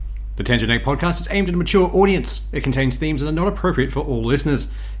The Tangent Egg podcast is aimed at a mature audience. It contains themes that are not appropriate for all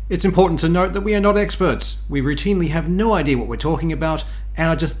listeners. It's important to note that we are not experts. We routinely have no idea what we're talking about and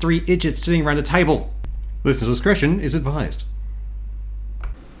are just three idiots sitting around a table. Listener discretion is advised.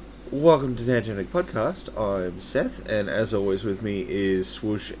 Welcome to the Tangent Egg podcast. I'm Seth, and as always with me is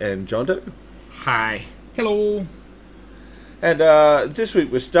Swoosh and Jonto. Hi. Hello. And this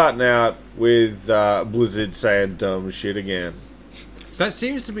week we're starting out with Blizzard saying dumb shit again. That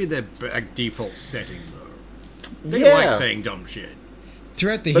seems to be their default setting, though. They Yeah. like saying dumb shit.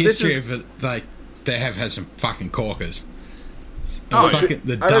 Throughout the But this history is- of it, like, they have had some fucking corkers. Oh, The I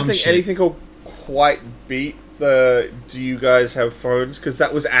don't dumb think shit. anything will quite beat the "Do you guys have phones?" because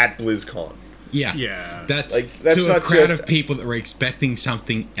that was at BlizzCon. Yeah. Yeah. That's, That's to a not crowd just- of people that were expecting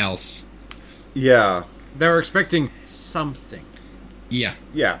something else. Yeah, They were expecting something. Yeah.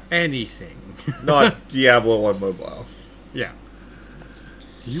 yeah, Anything. not Diablo on mobile. Yeah.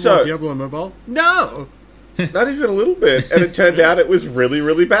 Do you So- want Diablo on mobile? No! Not even a little bit, and it turned out it was really,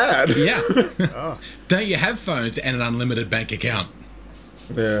 really bad. Yeah. Oh. Don't you have phones and an unlimited bank account?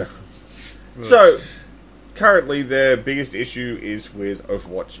 Yeah. So, currently their biggest issue is with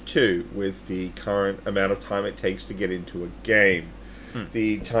Overwatch 2, with the current amount of time it takes to get into a game.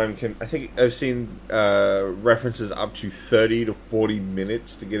 The time I think I've seen references up to 30 to 40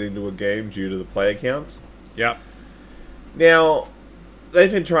 minutes to get into a game due to the player counts. Yep. Now,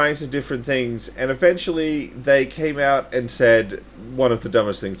 they've been trying some different things, and eventually they came out and said one of the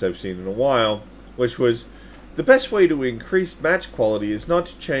dumbest things I've seen in a while, which was, the best way to increase match quality is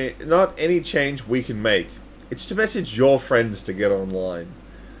not any change we can make. It's to message your friends to get online.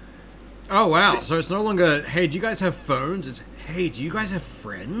 Oh, wow. So it's no longer, hey, do you guys have phones? It's, hey, do you guys have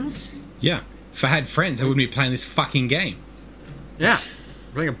friends? Yeah. If I had friends, I wouldn't be playing this fucking game. Yeah.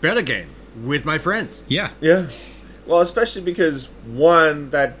 Playing a better game with my friends. Yeah. Yeah. Well, especially because,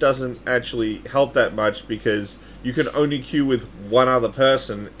 one, that doesn't actually help that much because you can only queue with one other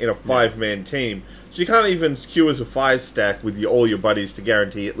person in a 5-man team. So you can't even queue as a 5-stack with all your buddies to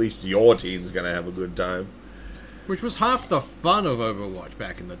guarantee at least your team's going to have a good time. Which was half the fun of Overwatch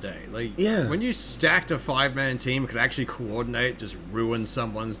back in the day. Like, Yeah. when you stacked a 5-man team, could actually coordinate, just ruin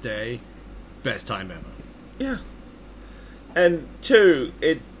someone's day. Best time ever. Yeah. And two,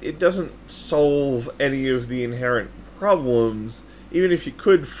 it doesn't solve any of the inherent problems. Even if you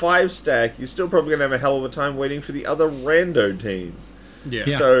could 5-stack, you're still probably going to have a hell of a time waiting for the other rando team. Yeah.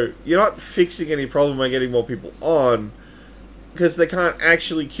 Yeah. So you're not fixing any problem by getting more people on, because they can't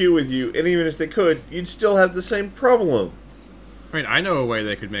actually queue with you, and even if they could, you'd still have the same problem. I mean, I know a way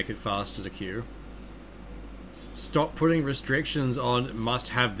they could make it faster to queue. Stop putting restrictions on must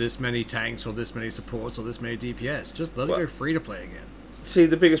have this many tanks or this many supports or this many DPS. Just let it go free to play again. See,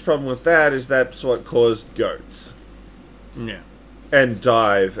 the biggest problem with that is that's what caused GOATs. Yeah. And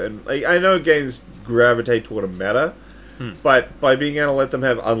Dive, and I know games gravitate toward a meta, but by being able to let them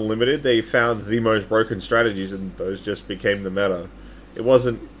have unlimited, they found the most broken strategies, and those just became the meta. It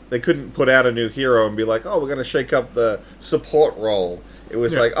wasn't, they couldn't put out a new hero and be like, oh, we're going to shake up the support role. It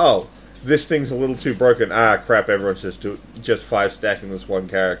was like, oh, this thing's a little too broken. Ah, crap, everyone's just 5-stacking this one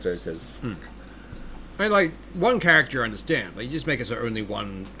character, because... I mean, like, one character I understand. Like, you just make it so only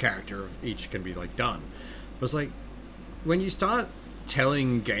one character of each can be, like, done. But it's like, when you start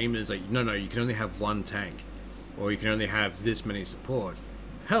telling gamers, like, no, you can only have one tank, or you can only have this many support.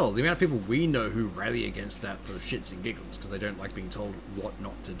 Hell, the amount of people we know who rally against that for shits and giggles because they don't like being told what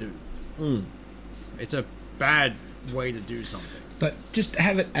not to do. It's a bad way to do something. But just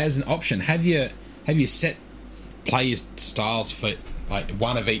have it as an option. Have you set player styles for like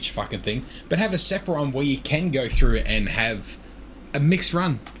one of each fucking thing, but have a separate one where you can go through and have a mixed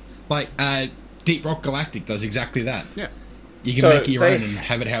run. Like Deep Rock Galactic does exactly that. Yeah. You can So make it your they- own and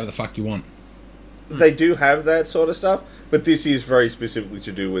have it however the fuck you want. They do have that sort of stuff, but this is very specifically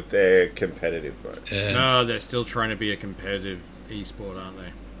to do with their competitive mode. No, they're still trying to be a competitive esport, aren't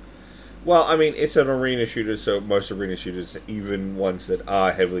they? Well, I mean, it's an arena shooter, so most arena shooters, even ones that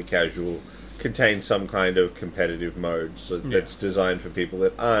are heavily casual, contain some kind of competitive mode. So that's designed for people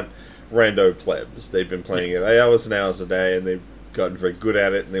that aren't rando plebs. They've been playing it hours and hours a day, and they've gotten very good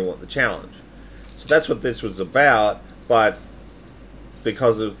at it, and they want the challenge. So that's what this was about, but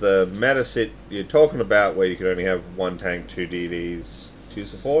because of the meta sit you're talking about, where you can only have one tank, 2 DDs, 2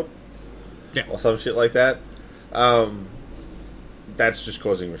 support, or some shit like that, that's just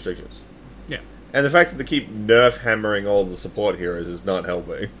causing restrictions. Yeah. And the fact that they keep nerf hammering all the support heroes is not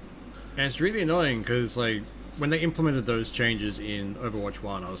helping. And it's really annoying because, like, when they implemented those changes in Overwatch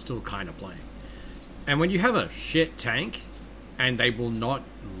 1, I was still kind of playing. And when you have a shit tank and they will not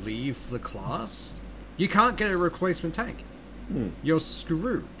leave the class, you can't get a replacement tank. You're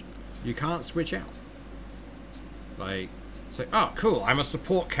screwed. you can't switch out. Like, say, oh, cool, I'm a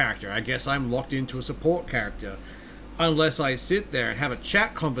support character. I guess I'm locked into a support character. Unless I sit there and have a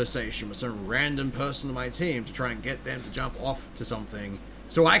chat conversation with some random person on my team to try and get them to jump off to something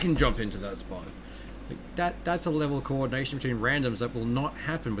so I can jump into that spot. Like, that's a level of coordination between randoms that will not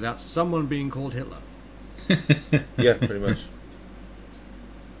happen without someone being called Hitler. Yeah, pretty much.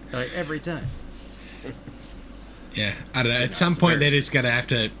 Like, every time. Yeah, I don't know. At some point, they're just going to have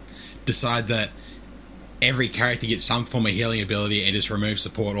to decide that every character gets some form of healing ability and just remove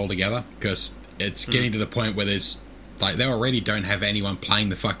support altogether, because it's getting to the point where there's, like, they already don't have anyone playing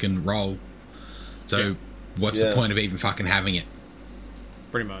the fucking role. So what's the point of even fucking having it?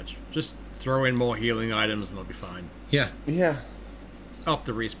 Pretty much. Just throw in more healing items and they'll be fine. Yeah. Yeah. Up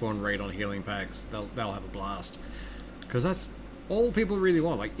the respawn rate on healing packs. They'll have a blast. Because that's all people really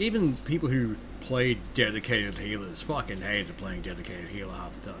want. Like, even people who play dedicated healers fucking hated playing dedicated healer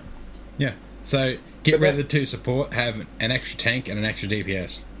half the time. Yeah. So get rid of the 2 support, have an extra tank and an extra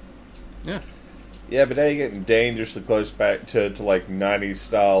DPS. Yeah. Yeah, but now you're getting dangerously close back to like 90s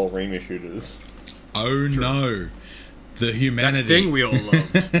style arena shooters. Oh no. The humanity. That thing we all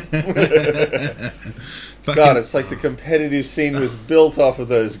loved. God, it's like the competitive scene was built off of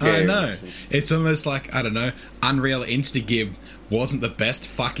those games. I know. It's almost like, I don't know, Unreal Instagib wasn't the best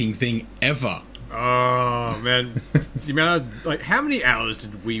fucking thing ever. Oh, man. The amount of, like, how many hours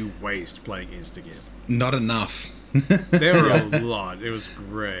did we waste playing Instagib? Not enough. There were a lot. It was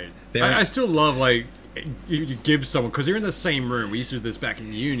great. I still love, like, you give someone, because you're in the same room. We used to do this back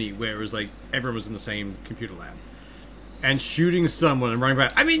in uni, where it was like everyone was in the same computer lab. And shooting someone and running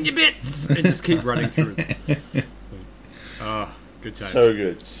back, I mean, your bits! And just keep running through them. Oh, good time. So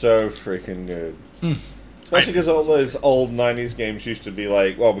good. So freaking good. Especially because all those old 90s games used to be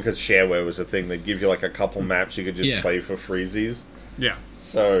like, well, because shareware was a thing, they'd give you like a couple maps you could just play for freezies. Yeah.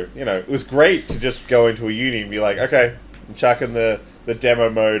 So, you know, it was great to just go into a uni and be like, okay, I'm chucking the demo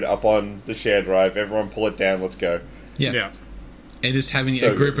mode up on the share drive, everyone pull it down, let's go. Yeah. And just having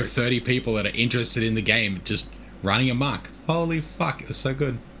a group of 30 people that are interested in the game, just running amok. Holy fuck, it was so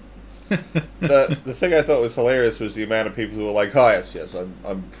good. The thing I thought was hilarious was the amount of people who were like, oh, yes,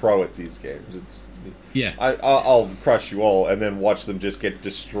 I'm pro at these games. I'll crush you all, and then watch them just get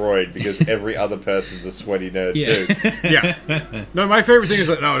destroyed because every other person's a sweaty nerd too. Yeah. No, my favorite thing is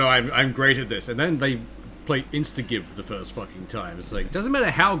like, no, I'm great at this, and then they play Instagib for the first fucking time. It's like, doesn't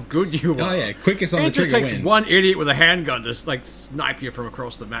matter how good you are. Oh yeah, quickest on the trigger wins. It just takes wins. one idiot with a handgun to like snipe you from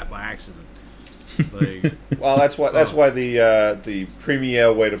across the map by accident. Like, well, that's why the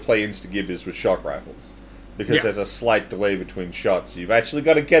premier way to play Instagib is with shock rifles, because there's a slight delay between shots. You've actually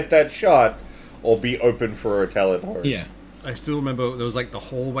got to get that shot or be open for a talent horde. Yeah. I still remember there was like the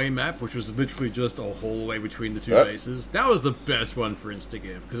hallway map, which was literally just a hallway between the two bases. That was the best one for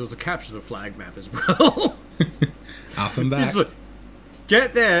Instagib, because it was a capture the flag map as well. Up and back. Like,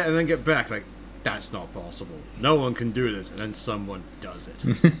 get there and then get back. Like, that's not possible. No one can do this, and then someone does it.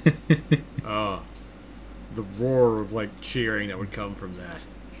 The roar of like cheering that would come from that.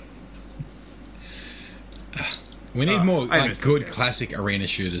 We need more like good classic arena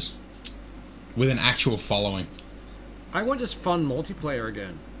shooters with an actual following. I want just fun multiplayer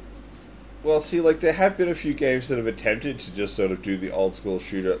again. Well, see, like, there have been a few games that have attempted to just sort of do the old school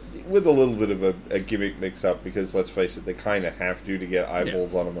shooter with a little bit of a gimmick mix-up, because, let's face it, they kind of have to get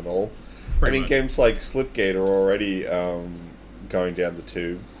eyeballs on them and all. Pretty much. Games like Slipgate are already going down the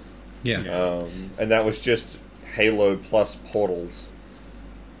tube. Yeah. And that was just Halo plus Portals.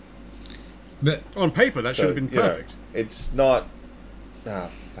 But on paper, that should have been perfect. It's not... Ah,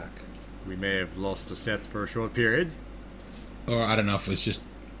 fuck. We may have lost a Seth for a short period. Or I don't know if it was just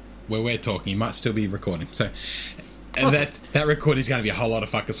where we're talking. You might still be recording. So, and that recording is going to be a whole lot of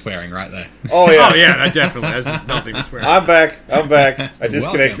fucking swearing right there. Oh, yeah. Oh, yeah, that definitely. There's nothing to swear. I'm back. I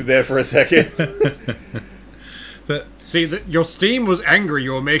disconnected there for a second. But see, your Steam was angry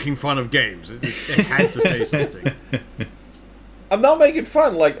you were making fun of games. It had to say something. I'm not making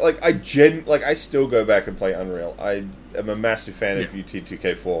fun. I still go back and play Unreal. I am a massive fan of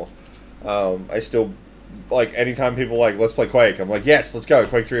UT2K4. I still, like, anytime people like, let's play Quake, I'm like, yes, let's go,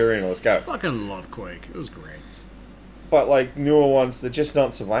 Quake 3 Arena, let's go. Fucking love Quake. It was great. But, like, newer ones, they're just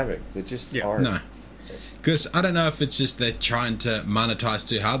not surviving. They just aren't. No. Because I don't know if it's just they're trying to monetize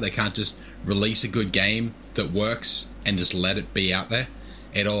too hard. They can't just release a good game that works and just let it be out there.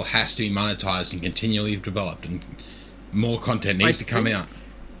 It all has to be monetized and continually developed, and more content needs to come out.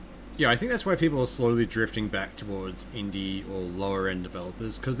 Yeah, I think that's why people are slowly drifting back towards indie or lower-end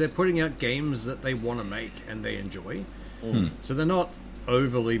developers, because they're putting out games that they want to make and they enjoy. So they're not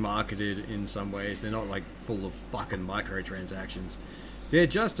overly marketed in some ways. They're not, like, full of fucking microtransactions. They're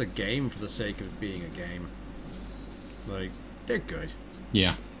just a game for the sake of being a game. Like, they're good.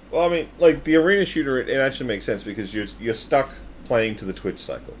 Yeah. Well, I mean, like, the arena shooter, it actually makes sense because you're stuck playing to the Twitch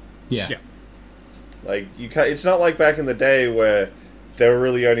cycle. Yeah. Yeah. Like, it's not like back in the day where there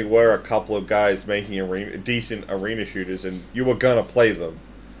really only were a couple of guys making decent arena shooters and you were gonna play them.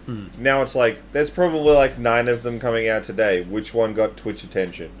 Now it's like, there's probably like 9 of them coming out today. Which one got Twitch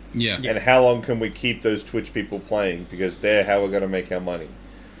attention? Yeah. And how long can we keep those Twitch people playing? Because they're how we're gonna make our money.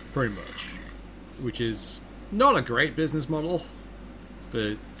 Pretty much. Which is not a great business model, but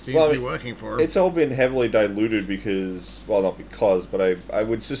it seems Well, to be working for them. It's all been heavily diluted because, well, not because, but I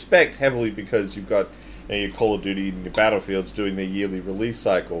would suspect heavily because you've got your Call of Duty and your Battlefields doing their yearly release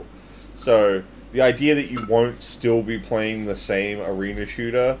cycle. So the idea that you won't still be playing the same arena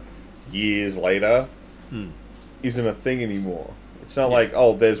shooter years later isn't a thing anymore. It's not like,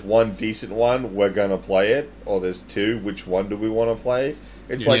 oh, there's one decent one, we're going to play it, or there's 2, which one do we want to play?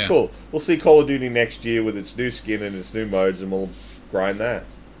 It's like, cool, we'll see Call of Duty next year with its new skin and its new modes, and we'll grind that.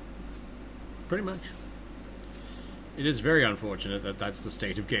 Pretty much. It is very unfortunate that that's the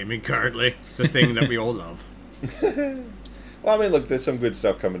state of gaming currently. The thing that we all love. Well, I mean, look, there's some good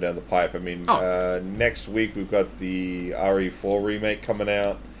stuff coming down the pipe. I mean, next week we've got the RE4 remake coming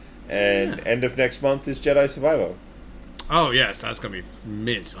out, and end of next month is Jedi Survivor. Oh, yes, that's going to be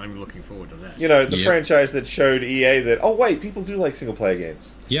mint. I'm looking forward to that. You know, the franchise that showed EA that, oh, wait, people do like single-player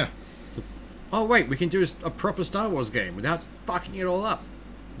games. Yeah. Oh, wait, we can do a proper Star Wars game without fucking it all up.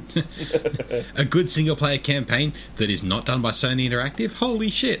 A good single-player campaign that is not done by Sony Interactive? Holy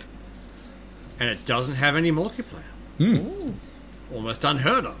shit. And it doesn't have any multiplayer. Almost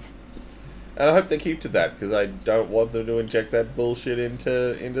unheard of. And I hope they keep to that, because I don't want them to inject that bullshit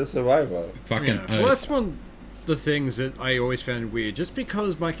into Survivor. Fucking Well, that's one of the things that I always found weird. Just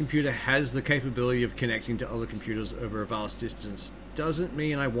because my computer has the capability of connecting to other computers over a vast distance doesn't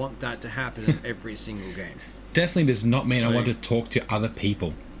mean I want that to happen in every single game. Definitely does not mean I want to talk to other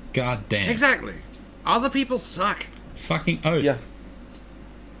people. God damn. Exactly. Other people suck. Fucking oath. Yeah.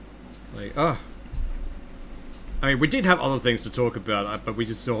 Like, I mean, we did have other things to talk about, but we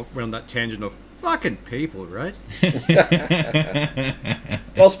just went on that tangent of fucking people, right?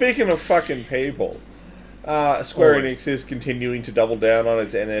 Well, speaking of fucking people, Square Always. Enix is continuing to double down on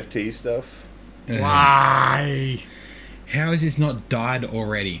its NFT stuff. Why? How has this not died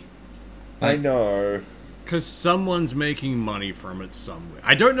already? I know. Because someone's making money from it somewhere.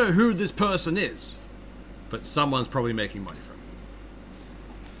 I don't know who this person is, but someone's probably making money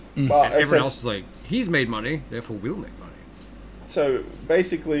from it. Well, And everyone else is like, he's made money, therefore we'll make money. So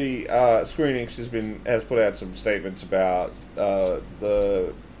basically, Square Enix has put out some statements about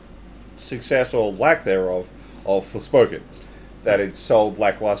the success or lack thereof of Forspoken, that it's sold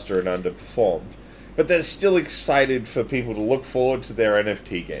lackluster and underperformed, but they're still excited for people to look forward to their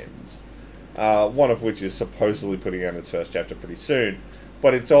NFT games. One of which is supposedly putting out its first chapter pretty soon,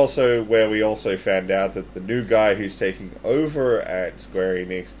 but it's also where we also found out that the new guy who's taking over at Square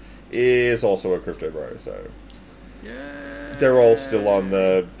Enix is also a crypto bro, so Yeah. they're all still on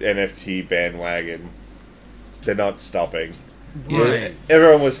the NFT bandwagon. They're not stopping. Yeah.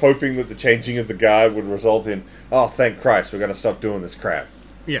 Everyone was hoping that the changing of the guard would result in, oh, thank Christ, we're going to stop doing this crap.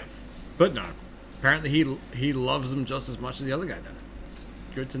 Yeah. But no. Apparently he loves them just as much as the other guy then.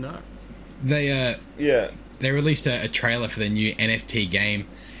 Good to know. They Yeah. they released a trailer for their new NFT game,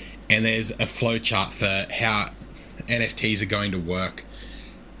 and there's a flowchart for how NFTs are going to work,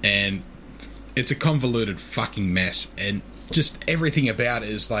 and it's a convoluted fucking mess, and just everything about it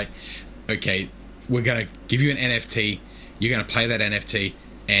is like, okay, we're going to give you an NFT, you're going to play that NFT,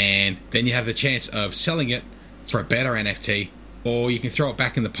 and then you have the chance of selling it for a better NFT, or you can throw it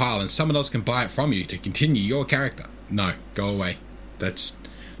back in the pile and someone else can buy it from you to continue your character. No, go away. That's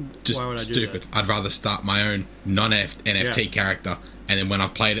just Why would I do stupid. that? I'd rather start my own non-NFT Yeah. character, and then when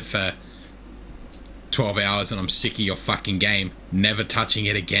I've played it for 12 hours and I'm sick of your fucking game, never touching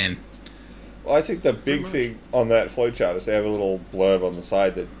it again. Well, I think the big thing on that flowchart is they have a little blurb on the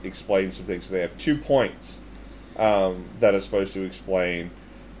side that explains some things. So they have 2 points that are supposed to explain,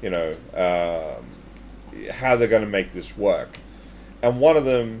 how they're going to make this work. And one of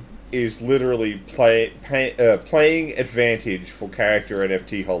them is literally playing advantage for character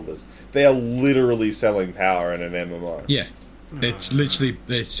NFT holders. They are literally selling power in an MMO. Yeah. It's literally,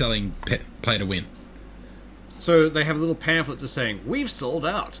 they're selling play to win. So they have a little pamphlet just saying, we've sold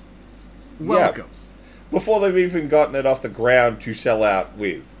out. Welcome. Before they've even gotten it off the ground to sell out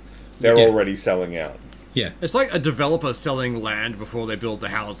with. They're Yeah. already selling out. Yeah. It's like a developer selling land before they build the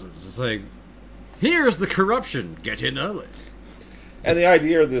houses. It's like, here's the corruption. Get in early. And the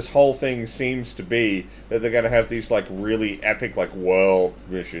idea of this whole thing seems to be that they're going to have these like really epic like world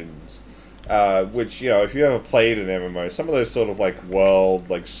missions, which, you know, if you ever played an MMO, some of those sort of like world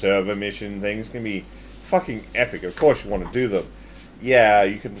like server mission things can be fucking epic. Of course, you want to do them. Yeah,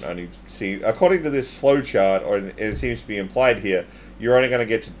 you can only see, according to this flowchart, or it seems to be implied here, you're only going to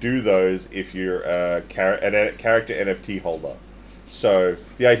get to do those if you're a character NFT holder. So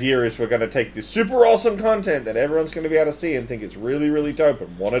the idea is we're going to take this super awesome content that everyone's going to be able to see and think it's really, really dope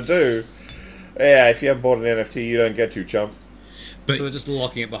and want to do. Yeah, if you haven't bought an NFT, you don't get to, chump. But so they're just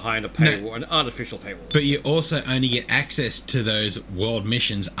locking it behind a paywall, an artificial paywall. But you also only get access to those world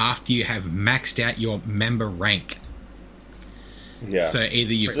missions after you have maxed out your member rank. Yeah. So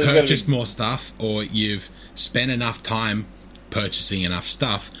either you've purchased more stuff or you've spent enough time purchasing enough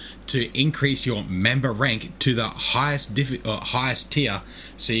stuff to increase your member rank to the highest tier,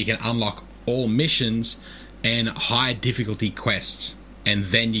 so you can unlock all missions and high difficulty quests, and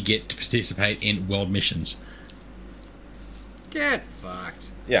then you get to participate in world missions. Get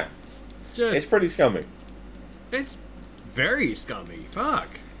fucked. Yeah. It's pretty scummy. It's very scummy. Fuck.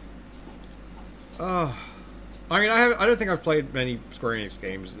 Oh. I mean, I don't think I've played many Square Enix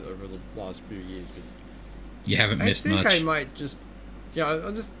games over the last few years, but you haven't missed much. I think I might just... Yeah,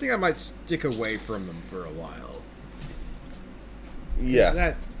 I just think I might stick away from them for a while.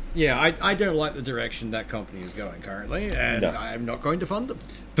 Yeah. I don't like the direction that company is going currently, and I'm not going to fund them.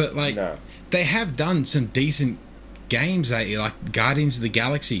 But, like, they have done some decent games lately, like Guardians of the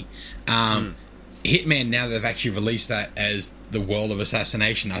Galaxy. Hitman, now that they've actually released that as the World of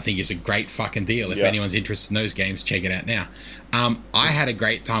Assassination, I think is a great fucking deal. If anyone's interested in those games, check it out now. I had a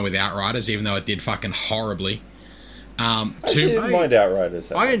great time with Outriders, even though it did fucking horribly. I didn't mind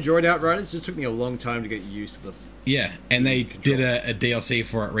Outriders. I enjoyed Outriders. It took me a long time to get used to the... Yeah, and they did a DLC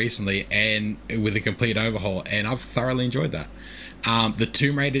for it recently, and with a complete overhaul, and I've thoroughly enjoyed that. The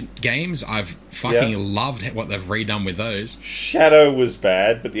Tomb Raider games, I've fucking loved what they've redone with those. Shadow was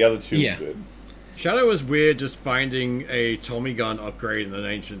bad, but the other two were good. Shadow was weird, just finding a Tommy gun upgrade in an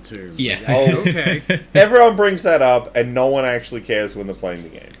ancient tomb. Yeah. Oh, okay. Everyone brings that up, and no one actually cares when they're playing the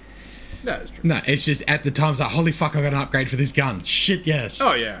game. That is true. No, it's just at the times like, holy fuck, I got an upgrade for this gun. Shit, yes.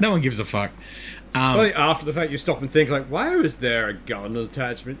 Oh, yeah. No one gives a fuck. It's only after the fact you stop and think, like, why was there a gun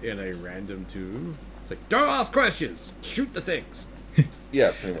attachment in a random tomb? It's like, don't ask questions. Shoot the things.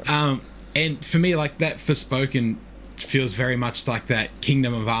 Yeah, pretty much. And for me, like, that Forspoken feels very much like that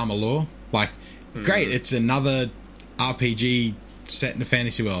Kingdom of Amalur. Like, great, it's another RPG set in a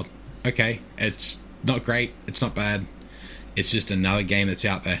fantasy world. Okay, it's not great, it's not bad. It's just another game that's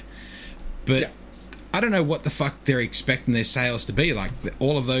out there. But I don't know what the fuck they're expecting their sales to be. Like,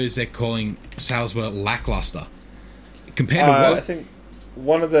 all of those they're calling sales were lackluster. Compared to what? I think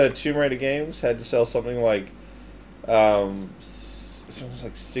one of the Tomb Raider games had to sell something like it was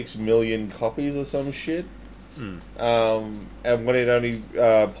like 6 million copies or some shit. And when it only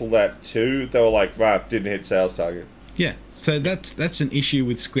pulled out 2, they were like, wow, didn't hit sales target. Yeah, so that's an issue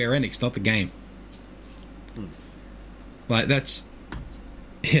with Square Enix, not the game. Like, that's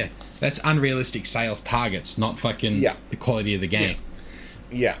unrealistic sales targets, not fucking the quality of the game.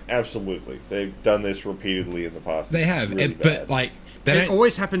 Yeah, absolutely. They've done this repeatedly in the past. They have, really but like... It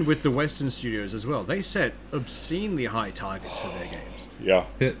always happened with the Western studios as well. They set obscenely high targets for their games. Yeah.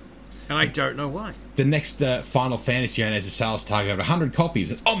 And I don't know why. The next Final Fantasy has a sales target of 100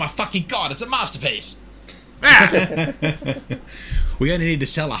 copies. Oh my fucking god, it's a masterpiece! We only need to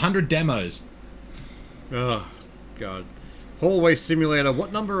sell 100 demos. Oh, God. Hallway Simulator,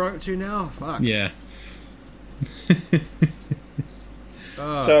 what number are we to now? Fuck. Yeah.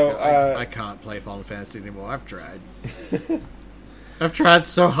 So, I can't play Final Fantasy anymore. I've tried. I've tried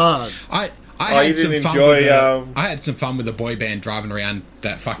so hard. I had some fun with the boy band driving around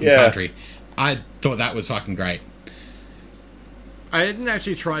that fucking country. I thought that was fucking great. I didn't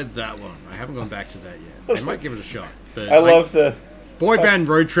actually try that one. I haven't gone back to that yet. I might give it a shot. But I love the boy band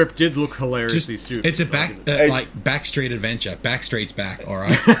road trip. Did look hilariously stupid. It's a backstreet adventure. Backstreet's back. All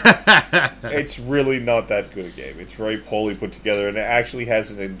right. It's really not that good a game. It's very poorly put together, and it actually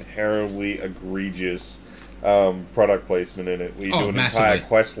has an inherently egregious product placement in it. We do an entire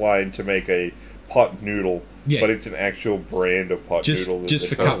quest line to make a pot noodle, but it's an actual brand of pot noodle. Just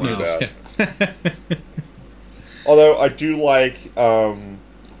for cup noodles. Yeah. Although I do like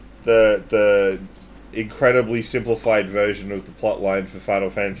the incredibly simplified version of the plot line for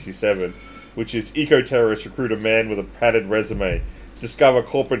Final Fantasy VII, which is eco-terrorists recruit a man with a padded resume, discover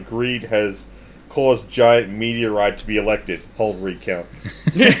corporate greed has caused giant meteorite to be elected. Hold recount.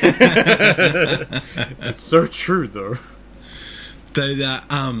 It's so true, though.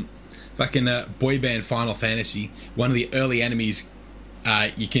 The fucking boy band Final Fantasy, one of the early enemies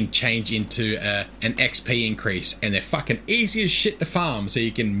you can change into an XP increase, and they're fucking easy as shit to farm, so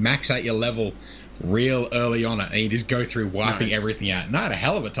you can max out your level real early on it, and you just go through wiping everything out. And I had a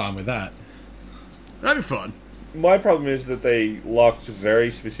hell of a time with that. That'd be fun. My problem is that they locked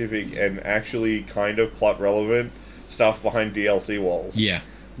very specific and actually kind of plot relevant stuff behind DLC walls. Yeah.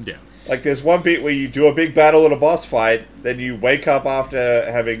 Yeah. Like, there's one bit where you do a big battle in a boss fight, then you wake up after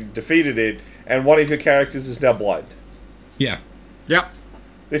having defeated it, and one of your characters is now blind. Yeah. Yep.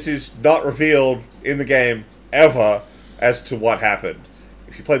 This is not revealed in the game ever as to what happened.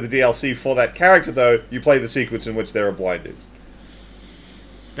 If you play the DLC for that character, though, you play the sequence in which they were blinded.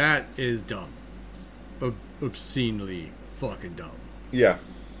 That is dumb. Obscenely fucking dumb. Yeah.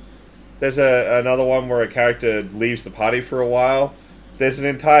 There's another one where a character leaves the party for a while. There's an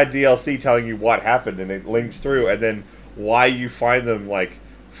entire DLC telling you what happened, and it links through, and then why you find them, like,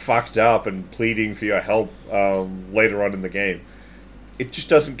 fucked up and pleading for your help later on in the game. It just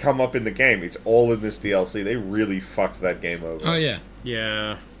doesn't come up in the game. It's all in this DLC. They really fucked that game over. Oh, yeah.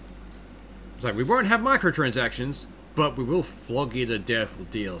 Yeah. It's like, we won't have microtransactions, but we will flog you to death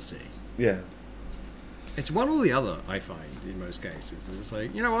with DLC. Yeah. It's one or the other, I find, in most cases. It's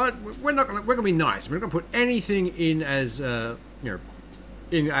like, you know what? We're gonna be nice. We're not gonna put anything in as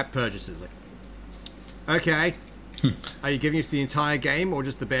in-app purchases. Like, okay, are you giving us the entire game or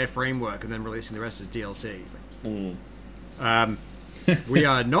just the bare framework and then releasing the rest as DLC? Like, we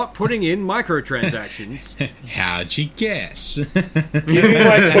are not putting in microtransactions. How'd you guess? Give me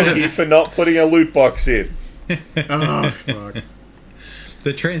my cookie for not putting a loot box in. Oh, fuck.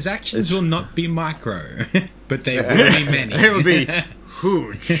 The transactions will not be micro, but they will be many. It will be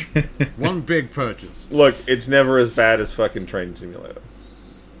huge. One big purchase. Look, it's never as bad as fucking Train Simulator.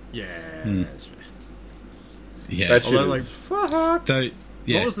 Yeah, that's fair. Yeah. That shit Although, is fucked. Though,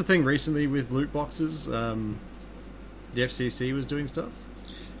 yeah. What was the thing recently with loot boxes? The FCC was doing stuff?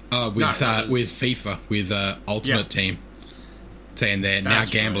 With FIFA, with Ultimate Team, saying they're now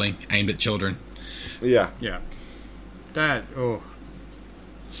gambling aimed at children. Yeah. Yeah. That,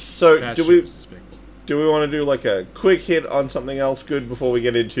 So, that do shit was despicable. we want to do like a quick hit on something else good before we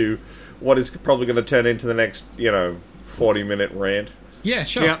get into what is probably going to turn into the next, 40-minute rant? Yeah,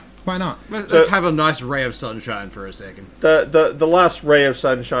 sure. Yeah. Why not? Let's have a nice ray of sunshine for a second. The last ray of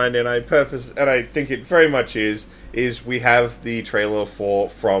sunshine, and I think it very much is we have the trailer for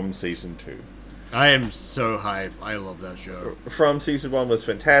From Season 2. I am so hyped. I love that show. From Season 1 was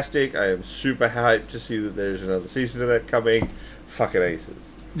fantastic. I am super hyped to see that there's another season of that coming. Fucking aces.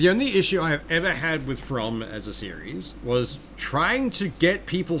 The only issue I have ever had with From as a series was trying to get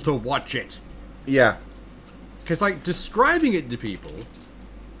people to watch it. Yeah. Because, like, describing it to people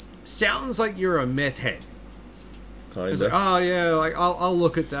sounds like you're a meth head. It's like, oh, yeah, like, I'll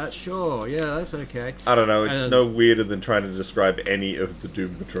look at that. Sure, yeah, that's okay. I don't know. It's no weirder than trying to describe any of the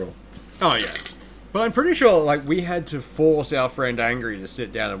Doom Patrol. Oh, yeah. But I'm pretty sure, like, we had to force our friend Angry to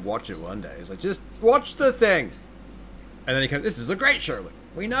sit down and watch it one day. It's like, just watch the thing. And then he comes, this is a great show. Like,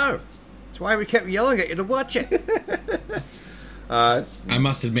 we know. That's why we kept yelling at you to watch it. I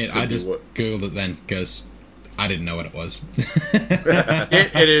must admit, I just Googled it then, because I didn't know what it was.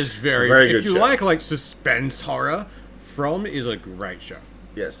 It is very good if you show. like suspense horror, From is a great show.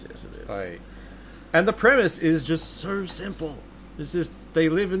 Yes, it is. And the premise is just so simple. It's just they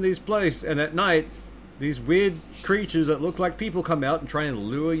live in this place, and at night, these weird creatures that look like people come out and try and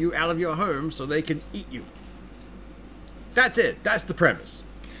lure you out of your home so they can eat you. That's it. That's the premise.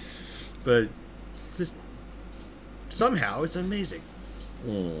 But just somehow it's amazing.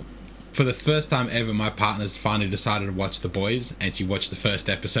 For the first time ever, my partner's finally decided to watch The Boys, and she watched the first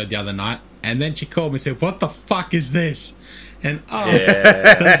episode the other night, and then she called me and said, "What the fuck is this?" And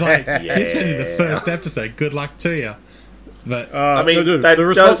I was like, "It's only the first episode. Good luck to you." But I mean, the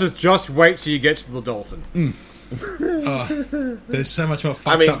response is just wait till you get to the dolphin. There's so much more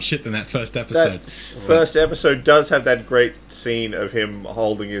fucked up shit than that first episode. That first episode does have that great scene of him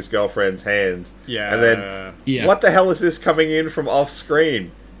holding his girlfriend's hands. Yeah. And then, what the hell is this coming in from off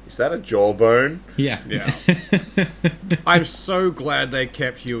screen? Is that a jawbone? Yeah. I'm so glad they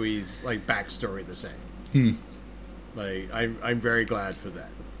kept Huey's like backstory the same. Like, I'm very glad for that.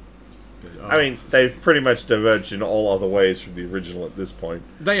 I mean, they've pretty much diverged in all other ways from the original at this point.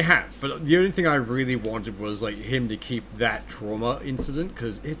 They have, but the only thing I really wanted was like him to keep that trauma incident,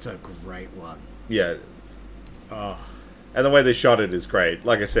 because it's a great one. Yeah. And the way they shot it is great.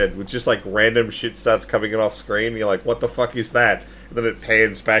 Like I said, with just like random shit starts coming in off screen, you're like, what the fuck is that? And then it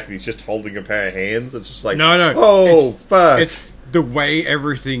pans back and he's just holding a pair of hands. It's just like, no. Oh, fuck. It's the way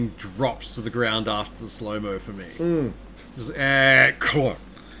everything drops to the ground after the slow-mo for me. Just, clunk.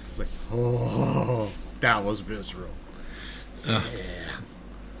 Like, oh, that was visceral.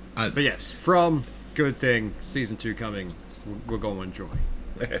 But yes, From, good thing, season 2 coming. We're going to enjoy.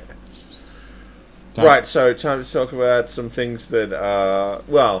 Right, so time to talk about some things that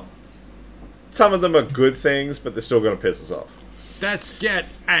well, some of them are good things, but they're still going to piss us off. Let's get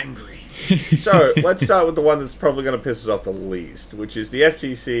angry. So let's start with the one that's probably going to piss us off the least, which is the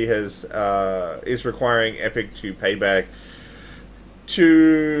FTC is requiring Epic to pay back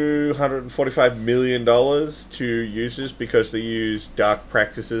 $245 million to users because they use dark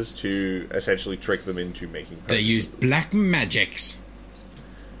practices to essentially trick them into making purchases. They use black magics.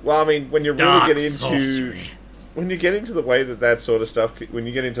 Well, I mean, when you really Dark get into sorcery. when you get into the way that sort of stuff, when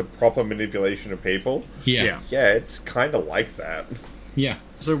you get into proper manipulation of people, Yeah. it's kind of like that. Yeah.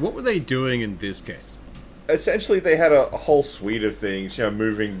 So what were they doing in this case? Essentially, they had a whole suite of things,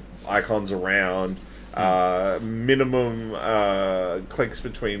 moving icons around, minimum clicks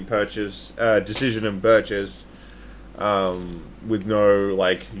between purchase, decision and purchase, with no,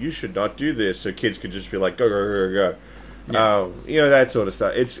 like, you should not do this, so kids could just be like, go, go, go, go. Yeah. That sort of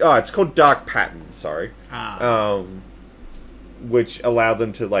stuff. It's called dark patterns, sorry. Which allowed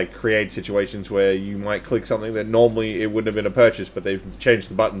them to, like, create situations where you might click something that normally it wouldn't have been a purchase, but they've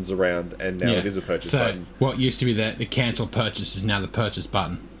changed the buttons around, and now it is a purchase button. So, what used to be the cancel purchase is now the purchase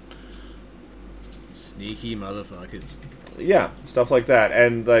button. Sneaky motherfuckers. Yeah, stuff like that.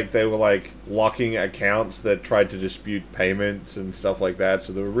 And, like, they were, like, locking accounts that tried to dispute payments and stuff like that,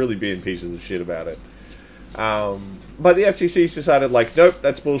 so they were really being pieces of shit about it. But the FTC's decided, like, nope,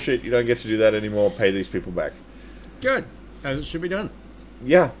 that's bullshit, you don't get to do that anymore, pay these people back. Good. As it should be done.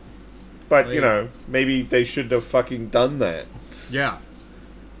 Yeah. But, maybe they shouldn't have fucking done that. Yeah.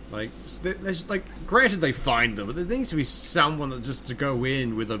 Like, granted they find them, but there needs to be someone that just to go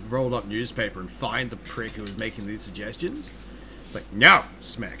in with a rolled up newspaper and find the prick who was making these suggestions. It's like, no,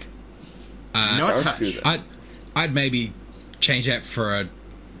 smack. Not don't touch. do that. I'd maybe change that for a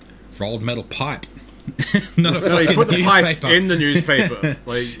rolled metal pipe. Not a Like, fucking put the pipe newspaper. in the newspaper.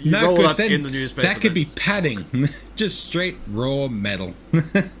 Like, you roll it up in the newspaper. that could be that's- padding. Just straight raw metal.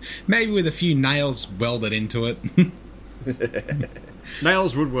 Maybe with a few nails welded into it.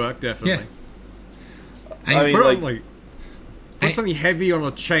 Nails would work, definitely. Yeah. I mean, Put, like, put something heavy on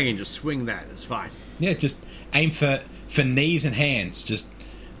a chain, just swing that, it's fine. Yeah, just aim for knees and hands. Just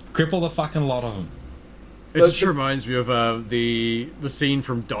cripple the fucking lot of them. It just reminds me of the scene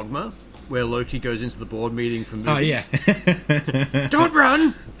from Dogma, where Loki goes into the board meeting from Oh, yeah. Don't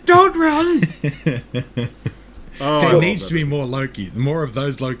run! Don't run! There needs to be more Loki. More of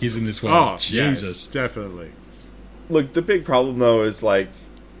those Lokis in this world. Oh, Jesus. yes, definitely. look, the big problem, though, is, like,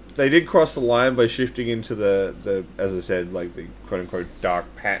 they did cross the line by shifting into the as I said, like, the quote-unquote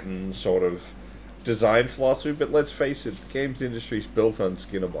dark pattern sort of design philosophy, but let's face it, the games industry's built on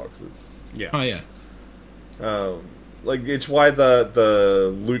Skinner boxes. Yeah. Oh, yeah. Like, it's why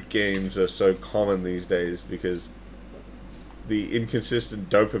the loot games are so common these days, because the inconsistent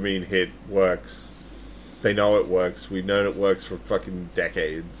dopamine hit works. They know it works. We've known it works for fucking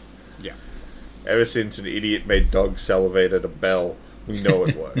decades. Yeah. Ever since an idiot made dogs salivate at a bell, we know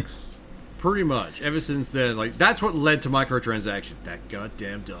it works. Pretty much. Ever since then, like, that's what led to microtransaction. That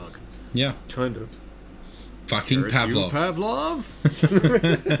goddamn dog. Yeah. Kind of. Fucking Pavlov. Pavlov.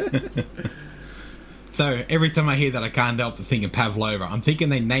 So every time I hear that, I can't help but think of Pavlova. I'm thinking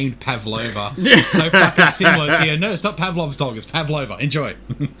they named Pavlova. It's so fucking similar. So, no, it's not Pavlov's dog. It's Pavlova. Enjoy.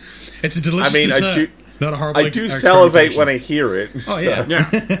 It's a delicious dessert. Not a horrible I do salivate when I hear it. Oh, yeah. Yeah.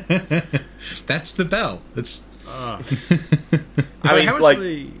 That's the bell. It's... I Wait, mean, how much like...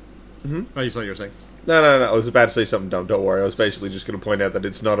 Oh, you thought you were saying? No. I was about to say something dumb. Don't worry. I was basically just going to point out that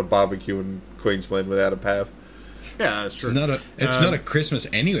it's not a barbecue in Queensland without a pav. Yeah, that's true. It's not a Christmas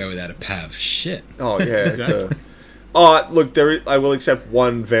anywhere without a Pav. Shit. Oh, yeah. Exactly. Look, I will accept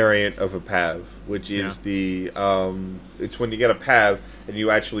one variant of a pav, which is the... it's when you get a pav and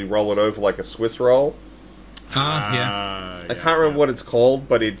you actually roll it over like a Swiss roll. Yeah. I can't remember what it's called,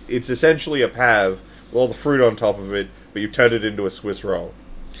 but it's essentially a pav with all the fruit on top of it, but you've turned it into a Swiss roll.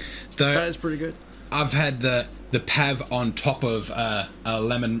 That is pretty good. I've had the Pav on top of a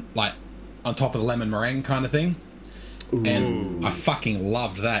lemon, like on top of the lemon meringue kind of thing. Ooh. And I fucking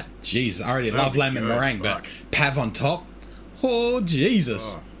loved that. Jesus, I already love lemon meringue, but Pav on top. Oh,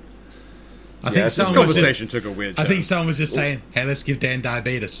 Jesus. Oh. I think this someone was conversation took a weird turn. I think someone was just saying, hey, let's give Dan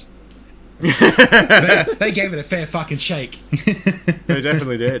diabetes. they gave it a fair fucking shake. They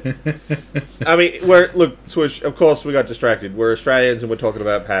definitely did. I mean, Swish, of course we got distracted. We're Australians and we're talking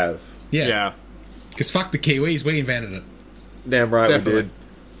about Pav. Yeah. Because fuck the Kiwis, we invented it. Damn right Definitely. we did.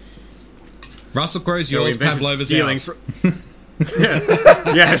 Russell Crowe's yours, Pavlova's stealing ours.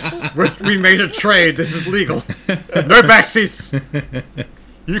 Yeah. Yes, we made a trade. This is legal. No backseats.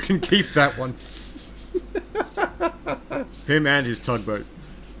 You can keep that one. Him and his tugboat.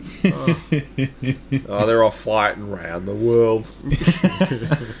 Oh, they're all fighting around the world.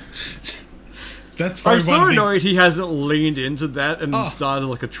 That's I'm probably so one thing. annoyed he hasn't leaned into that and started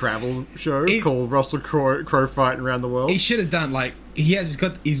like a travel show called Russell Crowe Fighting Around the World. He should have done like he's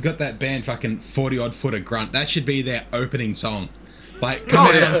got that band fucking 40 odd foot of grunt. That should be their opening song. Like come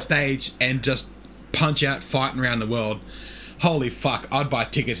out on stage and just punch out fighting around the world. Holy fuck! I'd buy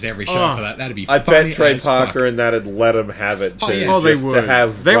tickets to every show for that. That'd be. I funny bet Trey as Parker fuck. and that'd let him have it too. Oh, yeah. Oh, they just would. to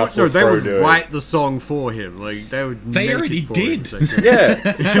have They Russell would Crowe do it. write the song for him. Like they would. They make already it for him. did. Yeah,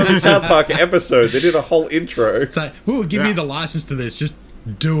 on the South Park episode, they did a whole intro. It's like, "Ooh, give me the license to this. Just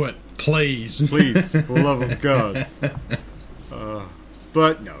do it, please." Please, for the love of God.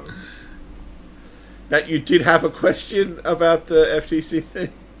 But no. Now, you did have a question about the FTC thing?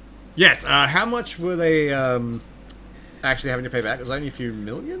 Yes. How much were they actually having to pay back? It was only a few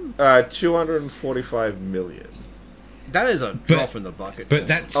million. 245 million. That is a drop in the bucket. But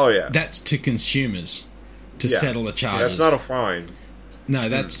that's that's to consumers to settle the charges. That's not a fine. No,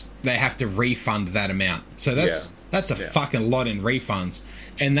 they have to refund that amount. So that's a fucking lot in refunds,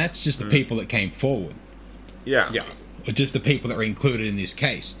 and that's just the people that came forward. Yeah. Yeah. Or just the people that were included in this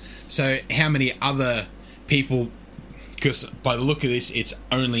case. So how many other people? Because by the look of this, it's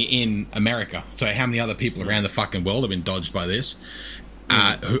only in America. So how many other people around the fucking world have been dodged by this,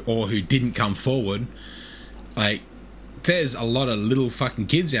 who didn't come forward? Like, there's a lot of little fucking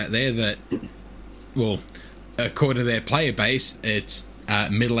kids out there that, well, according to their player base, it's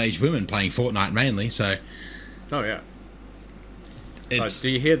middle-aged women playing Fortnite mainly. So, Oh yeah. it's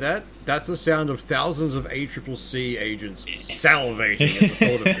Do you hear that? That's the sound of thousands of ACCC agents salivating at the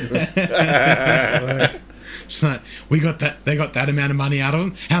thought of this. it's like we got that. They got that amount of money out of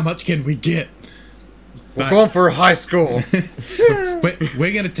them. How much can we get? We're going for a high score.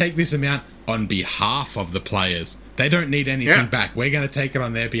 We're going to take this amount on behalf of the players. They don't need anything back. We're going to take it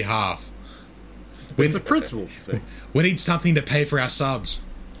on their behalf. It's the principle thing. We need something to pay for our subs.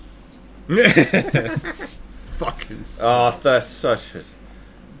 Fucking. Oh, that's such a...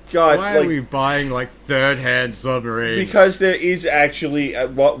 God, Why are we buying like third-hand submarines? Because there is actually...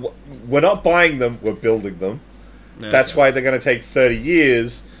 we're not buying them, we're building them. That's why they're going to take 30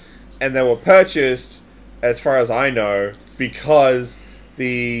 years. And they were purchased, as far as I know, because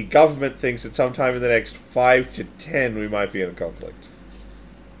the government thinks that sometime in the next 5 to 10 we might be in a conflict.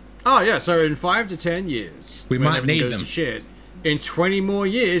 Oh yeah, so in 5 to 10 years, We when might everything need goes them. to shit, in 20 more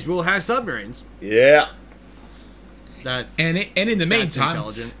years, we'll have submarines. Yeah. That And in the meantime,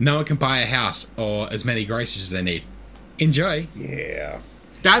 intelligent. no one can buy a house or as many groceries as they need. Enjoy. Yeah.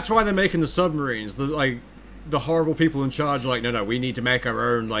 That's why they're making the submarines. The horrible people in charge are like, no, we need to make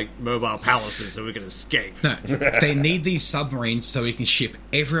our own like mobile palaces so we can escape. No, they need these submarines so we can ship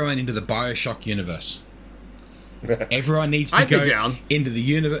everyone into the Bioshock universe. Everyone needs to I'd be go down. into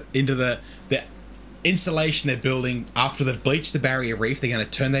the installation they're building. After they've bleached the barrier reef, they're going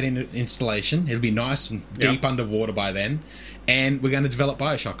to turn that into installation. It'll be nice and deep underwater by then, and we're going to develop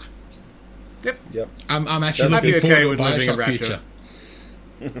Bioshock. Yep. I'm actually I'd be looking okay forward to a with living in Bioshock Rapture.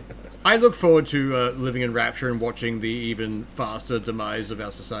 future. I look forward to living in Rapture and watching the even faster demise of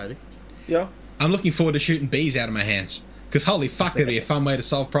our society. Yeah. I'm looking forward to shooting bees out of my hands, because holy fuck, that'd be a fun way to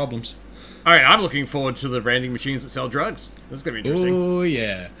solve problems. All right, I'm looking forward to the vending machines that sell drugs. That's going to be interesting. Oh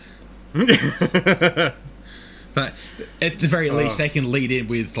yeah. But at the very least, they can lead in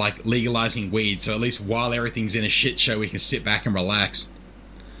with like legalizing weed. So at least while everything's in a shit show, we can sit back and relax.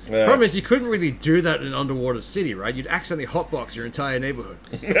 Yeah. Problem is, you couldn't really do that in an underwater city, right? You'd accidentally hotbox your entire neighborhood.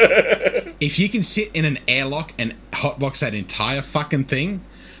 If you can sit in an airlock and hotbox that entire fucking thing,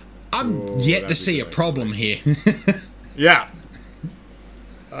 I'm yet that'd to be see a great. problem here. Yeah.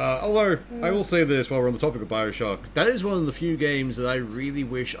 Although, I will say this while we're on the topic of Bioshock. That is one of the few games that I really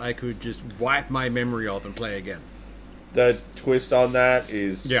wish I could just wipe my memory of and play again. The twist on that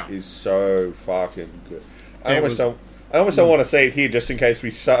is so fucking good. I almost don't want to say it here just in case we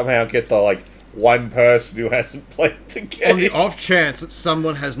somehow get the like one person who hasn't played the game. On the off chance that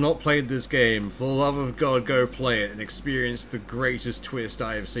someone has not played this game, for the love of God, go play it and experience the greatest twist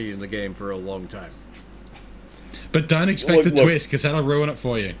I have seen in the game for a long time. But don't expect Look, the twist, because that'll ruin it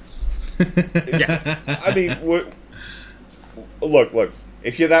for you. Yeah. I mean, look.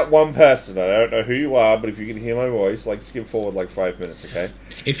 If you're that one person, I don't know who you are, but if you can hear my voice, like skip forward like 5 minutes, okay?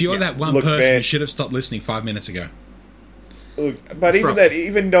 If you're that one Look, person, man. you should have stopped listening 5 minutes ago. Look, but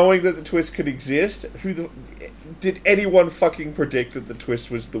even knowing that the twist could exist, did anyone fucking predict that the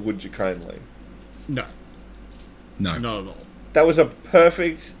twist was the Would You Kindly? No. No. Not at all. that was a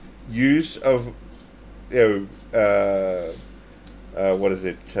perfect use of, what is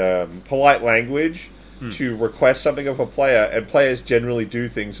it? Polite language to request something of a player, and players generally do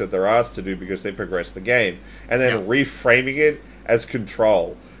things that they're asked to do because they progress the game, and then reframing it as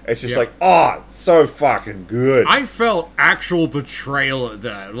control. It's just like, so fucking good. I felt actual betrayal at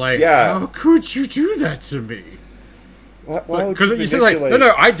that. Like, how could you do that to me? Why would Because you said, like,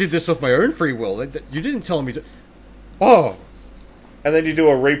 no, I did this of my own free will. You didn't tell me to. Oh. And then you do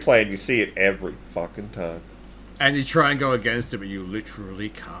a replay and you see it every fucking time. And you try and go against it, but you literally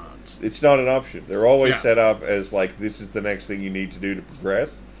can't. It's not an option. They're always set up as, like, this is the next thing you need to do to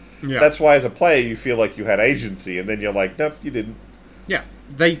progress. Yeah. That's why, as a player, you feel like you had agency, and then you're like, nope, you didn't. Yeah.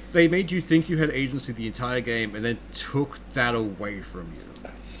 They made you think you had agency the entire game, and then took that away from you.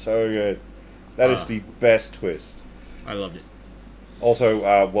 That's so good. That is the best twist. I loved it.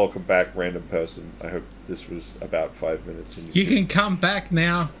 Also, welcome back, random person. I hope this was about 5 minutes. And you can come back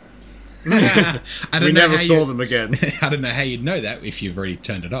now. We never saw them again. I don't know how you'd know that if you've already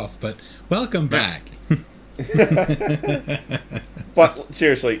turned it off, but welcome back. But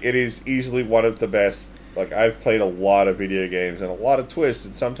seriously, it is easily one of the best. Like, I've played a lot of video games and a lot of twists,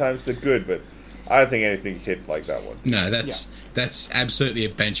 and sometimes they're good, but I don't think anything hit like that one. No, that's absolutely a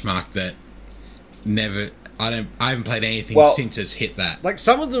benchmark that I haven't played anything since it's hit that. Like,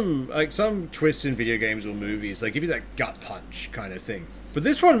 some of them, like some twists in video games or movies, they give you that gut punch kind of thing. But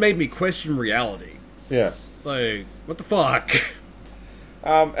this one made me question reality. Yeah. Like, what the fuck?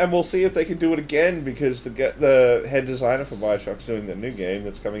 And we'll see if they can do it again, because the head designer for Bioshock's doing the new game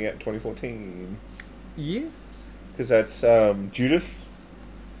that's coming out in 2014. Yeah. Because that's Judith,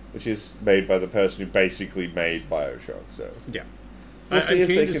 which is made by the person who basically made Bioshock. So yeah, we'll see I'm if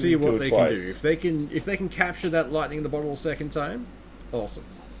keen they to can see what do it they twice. can do. If they can capture that lightning in the bottle a second time, awesome.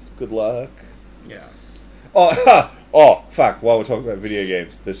 Good luck. Yeah. Oh, fuck. While we're talking about video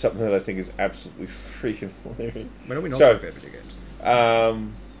games, there's something that I think is absolutely freaking hilarious. Why don't we not talk about video games?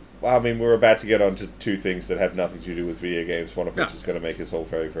 I mean, we're about to get on to two things that have nothing to do with video games, one of which is going to make us all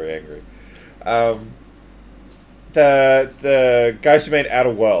very, very angry. The guys who made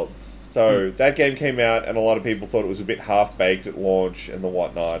Outer Worlds. So that game came out, and a lot of people thought it was a bit half-baked at launch and the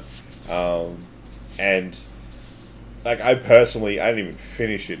whatnot. And like, I didn't even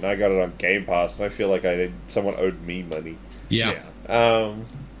finish it, and I got it on Game Pass, and I feel like someone owed me money. Yeah.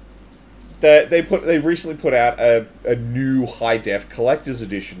 They recently put out a new high-def collector's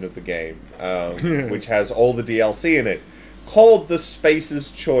edition of the game, which has all the DLC in it, called the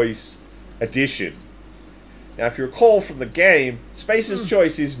Spacer's Choice Edition. Now, if you recall from the game, Spacer's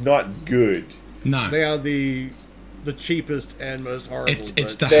Choice is not good. No. They are the cheapest and most horrible.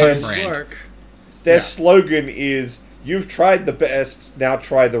 It's the home brand. Their slogan is, "You've tried the best, now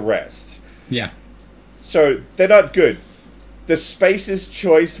try the rest." Yeah. So, they're not good. The Spacer's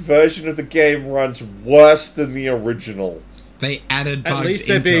Choice version of the game runs worse than the original. They added bugs into it. At least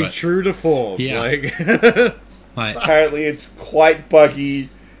they're being true to form. Yeah. Like, apparently it's quite buggy.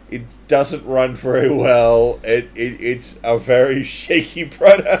 It doesn't run very well. It's a very shaky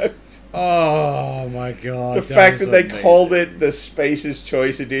product. Oh my god. The fact that they called it the Spacer's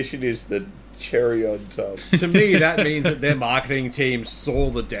Choice Edition is the cherry on top. To me, that means that their marketing team saw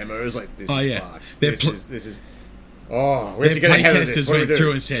the demos like, this is fucked. This is oh, we have to get ahead of this. Testers went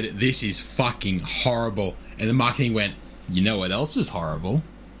through and said, "This is fucking horrible," and the marketing went, "You know what else is horrible?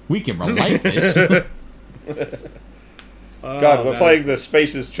 We can relate this." God, we're playing the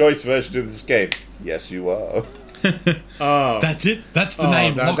Spacer's Choice version of this game. Yes, you are. That's it. That's the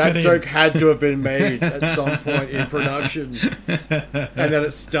name. Lock that it joke in. had to have been made at some point in production, and then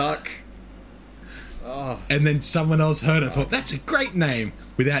it stuck. Oh. And then someone else heard it and thought, "That's a great name,"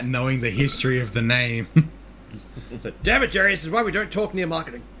 without knowing the history of the name. Damn it, Jerry! This is why we don't talk near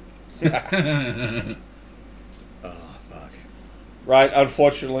marketing. Oh, fuck. Right,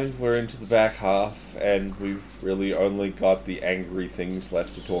 unfortunately, we're into the back half, and we've really only got the angry things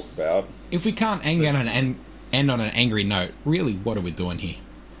left to talk about. If we can't end on an angry note, really, what are we doing here?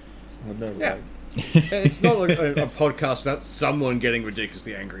 I know, Yeah. right? It's not like a podcast without someone getting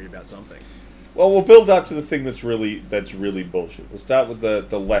ridiculously angry about something. Well, we'll build up to the thing that's really bullshit. We'll start with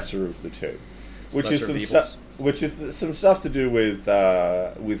the lesser of the two, which is some stuff to do with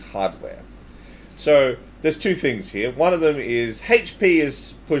hardware. So there's two things here. One of them is HP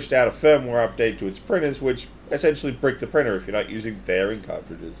has pushed out a firmware update to its printers, which essentially brick the printer if you're not using their ink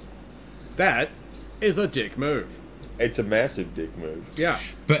cartridges. That is a dick move. It's a massive dick move. Yeah.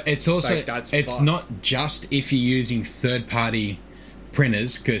 But it's also, that's it's fucked. not just if you're using third-party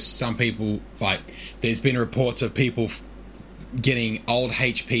printers, because some people, like, there's been reports of people getting old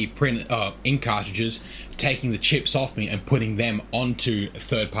HP ink cartridges, taking the chips off me and putting them onto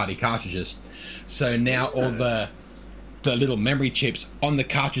third-party cartridges. So now all the little memory chips on the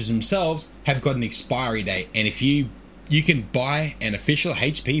cartridges themselves have got an expiry date, and if you can buy an official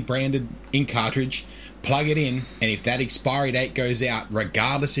HP branded ink cartridge, plug it in, and if that expiry date goes out,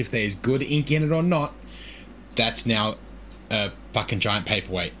 regardless if there's good ink in it or not, that's now a fucking giant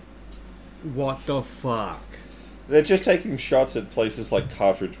paperweight. What the fuck? They're just taking shots at places like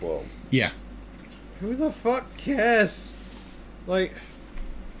Cartridge World. Yeah. Who the fuck cares? Like,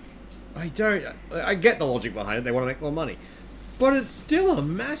 I get the logic behind it. They want to make more money. But it's still a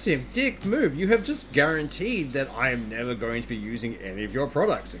massive dick move. You have just guaranteed that I am never going to be using any of your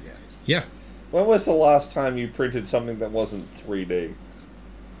products again. Yeah. When was the last time you printed something that wasn't 3D?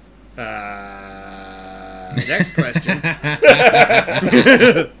 Next question.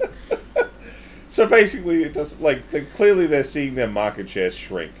 So basically, it doesn't clearly they're seeing their market share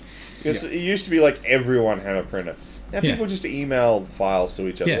shrink. Because it used to be like everyone had a printer. Now people just email files to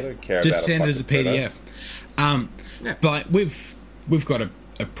each other. They don't care just about send it as a PDF. But we've got a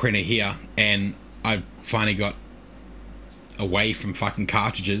printer here, and I finally got away from fucking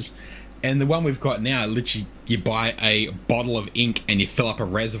cartridges. And the one we've got now, literally, you buy a bottle of ink and you fill up a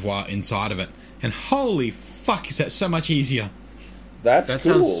reservoir inside of it. And holy fuck, is that so much easiar? That cool.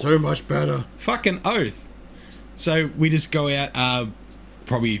 sounds so much better. Fucking oath. So we just go out,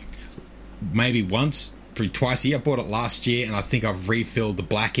 probably maybe once, probably twice a year. I bought it last year, and I think I've refilled the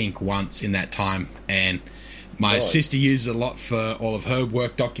black ink once in that time. And my sister uses it a lot for all of her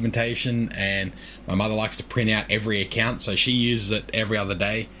work documentation, and my mother likes to print out every account, so she uses it every other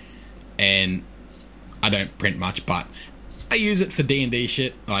day. And I don't print much, but I use it for D&D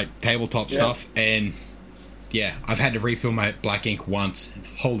shit, like tabletop stuff, and yeah, I've had to refill my black ink once, and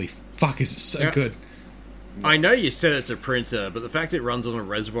holy fuck, is it so good. I know you said it's a printer, but the fact it runs on a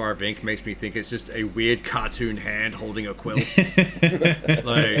reservoir of ink makes me think it's just a weird cartoon hand holding a quill.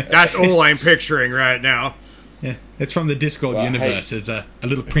 That's all I'm picturing right now. Yeah, it's from the Discord universe. There's a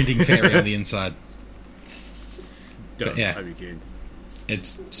little printing fairy on the inside. But yeah. I'd be kidding.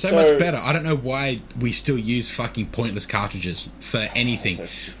 It's so much better. I don't know why we still use fucking pointless cartridges for anything.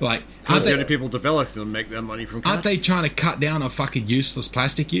 Like, aren't the only people develop them make their money from cartridges? Aren't they trying to cut down on fucking useless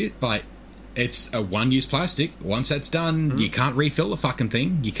plastic use? Like, it's a one-use plastic. Once that's done, you can't refill the fucking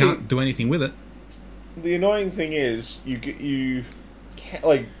thing. You can't do anything with it. The annoying thing is, you can't,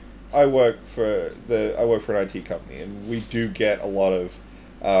 like, I work for an IT company, and we do get a lot of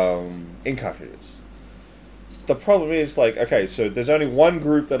ink cartridges. The problem is, like, okay, so there's only one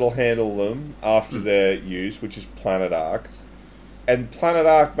group that'll handle them after they're used, which is Planet Arc. And Planet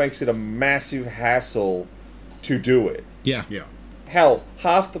Arc makes it a massive hassle to do it. Yeah. Hell,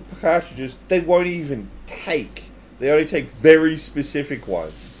 half the cartridges, they won't even take. They only take very specific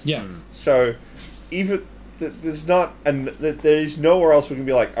ones. Yeah. So, even there is nowhere else we can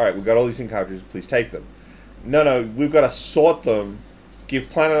be like, alright, we've got all these ink cartridges, please take them. No, we've got to sort them, give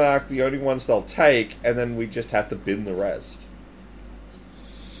Planet Arc the only ones they'll take, and then we just have to bin the rest.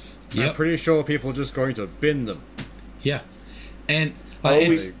 Yep. I'm pretty sure people are just going to bin them. Yeah. And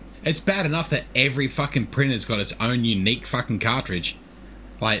it's bad enough that every fucking printer's got its own unique fucking cartridge.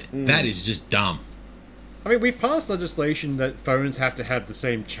 Like, that is just dumb. I mean, we passed legislation that phones have to have the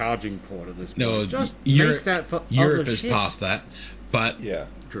same charging port at this point. No, just Europe, make that for Europe has passed that. But, yeah,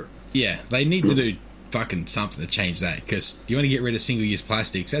 true. Yeah, they need to do fucking something to change that, because you want to get rid of single-use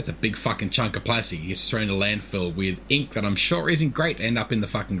plastics, that's a big fucking chunk of plastic you gets thrown to landfill with ink that I'm sure isn't great to end up in the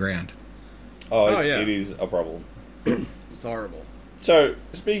fucking ground. It is a problem. It's horrible. So,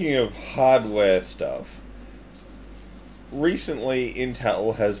 speaking of hardware stuff, recently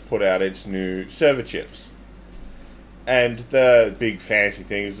Intel has put out its new server chips. And the big fancy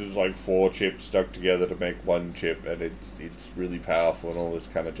thing is there's like 4 chips stuck together to make one chip, and it's really powerful and all this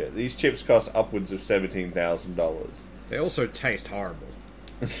kind of shit. These chips cost upwards of $17,000. They also taste horrible.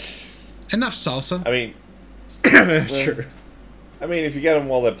 Enough salsa. I mean, sure. I mean, if you get them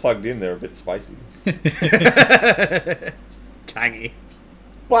while they're plugged in, they're a bit spicy. Tangy.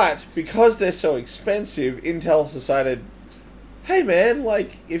 But because they're so expensive, Intel's decided, hey man,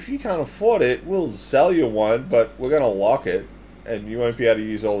 like, if you can't afford it, we'll sell you one, but we're going to lock it, and you won't be able to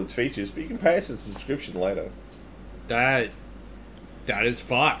use all its features, but you can pay us a subscription later. That is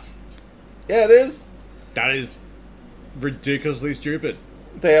fucked. Yeah, it is. That is ridiculously stupid.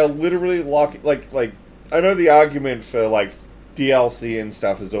 They are literally locking, like, I know the argument for, like, DLC and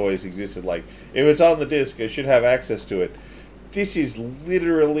stuff has always existed, like, if it's on the disc, I should have access to it. This is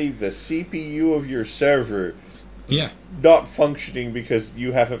literally the CPU of your server not functioning because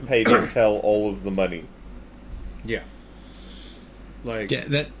you haven't paid Intel all of the money. Yeah. Like, Yeah,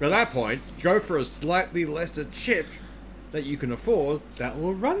 at that point, go for a slightly lesser chip that you can afford that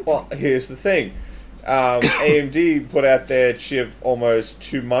will run. Well, here's the thing. AMD put out their chip almost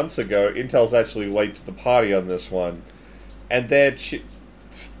 2 months ago. Intel's actually late to the party on this one. And their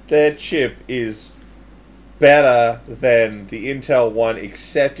chip is better than the Intel one,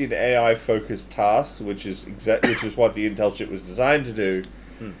 except in AI-focused tasks, which is what the Intel chip was designed to do.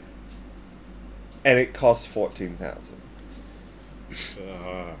 And it costs $14,000.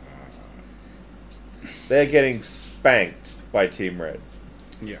 They're getting spanked by Team Red.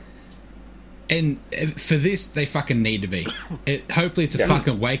 Yeah. And for this, they fucking need to be. Hopefully it's a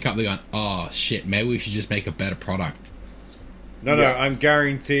fucking wake-up. They're going, oh, shit, maybe we should just make a better product. No, I'm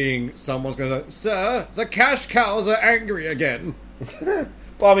guaranteeing someone's going to say, sir, the cash cows are angry again. Well,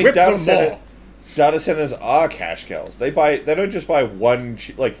 I mean, Whip data them more. centers are cash cows. They don't just buy one.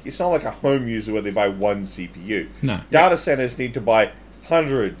 It's not like a home user where they buy one CPU. No. Data centers need to buy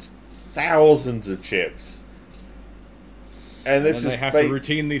hundreds, thousands of chips. And this And is they have to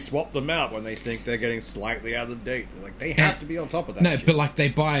routinely swap them out when they think they're getting slightly out of date. Like, they have to be on top of that. No, shit. but like they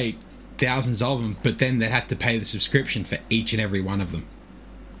buy thousands of them, but then they have to pay the subscription for each and every one of them.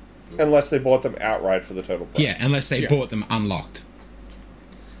 unless they bought them outright for the total price. Yeah, unless they bought them unlocked.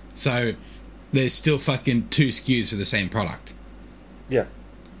 So there's still fucking 2 SKUs for the same product. Yeah.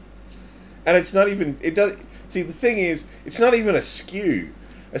 And it's not even... See, the thing is, it's not even a SKU.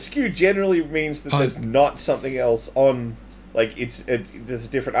 A SKU generally means that there's not something else on... Like, there's a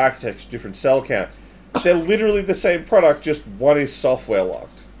different architecture, different cell count. They're literally the same product, just one is software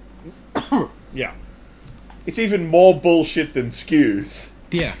locked. Yeah. It's even more bullshit than SKUs.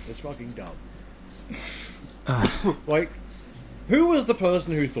 Yeah. It's fucking dumb. Like, who was the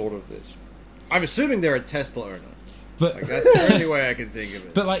person who thought of this? I'm assuming they're a Tesla owner. But Like, that's the only way I can think of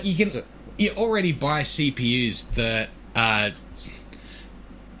it. But like you already buy CPUs that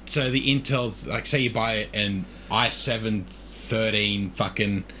so the Intel's like, say you buy an i7 13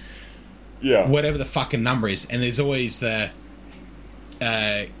 fucking whatever the fucking number is, and there's always the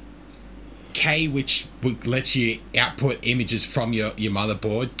K, which lets you output images from your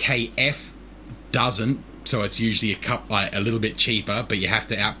motherboard. KF doesn't, so it's usually a little bit cheaper, but you have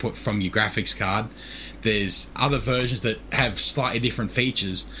to output from your graphics card. There's other versions that have slightly different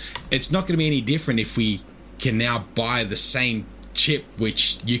features. It's not going to be any different if we can now buy the same chip,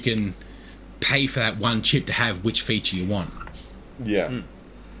 which you can pay for that one chip to have which feature you want. Yeah.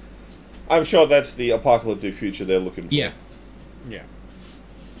 I'm sure that's the apocalyptic future they're looking for. Yeah. Yeah.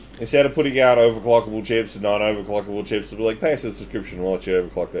 Instead of putting out overclockable chips and non-overclockable chips, they'll be like, pay us a subscription, we'll let you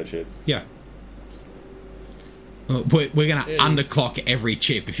overclock that shit. Yeah. We're going to underclock every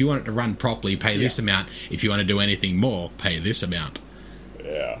chip. If you want it to run properly, pay this amount. If you want to do anything more, pay this amount.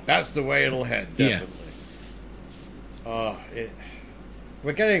 Yeah. That's the way it'll head, definitely.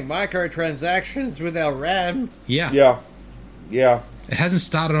 We're getting microtransactions with our RAM. Yeah. Yeah. Yeah. It hasn't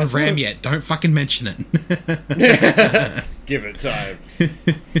started on RAM yet. Don't fucking mention it. Give it time.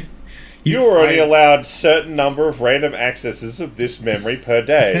 You are only allowed certain number of random accesses of this memory per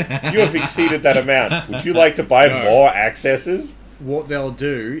day. You have exceeded that amount. Would you like to buy more accesses? What they'll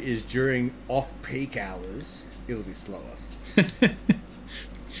do is during off-peak hours, it'll be slower.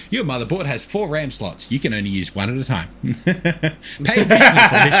 Your motherboard has 4 RAM slots. You can only use 1 at a time. Pay additional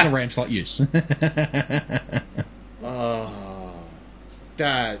for additional RAM slot use.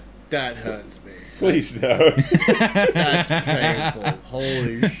 That hurts me. Please no. That's painful.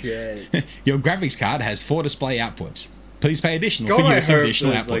 Holy shit. Your graphics card has 4 display outputs. Please pay additional God, for use I of hope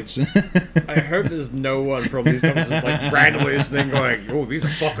additional that, outputs. I hope there's no one from these companies like randomly listening going, oh, these are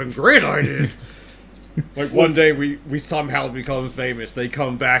fucking great ideas. Like one day we somehow become famous. They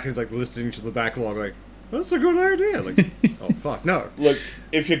come back and it's like listening to the backlog like, that's a good idea. Like, oh fuck, no. Look,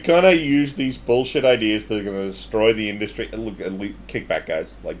 if you're gonna use these bullshit ideas that are gonna destroy the industry, look, at least kick back,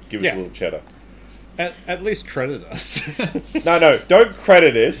 guys. Like, give us a little cheddar. At least credit us. No, don't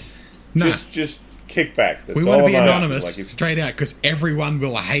credit us. No. Just kick back. That's We want to be I'm asking. anonymous, Like, straight out, because everyone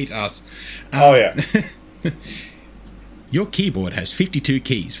will hate us. oh yeah. Your keyboard has 52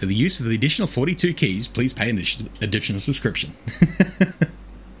 keys. For the use of the additional 42 keys, please pay an additional subscription.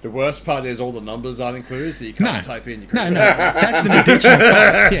 The worst part is all the numbers aren't included, so you can't type in your credit. No. That's an additional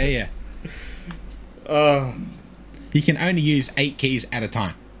cost. Yeah. You can only use 8 keys at a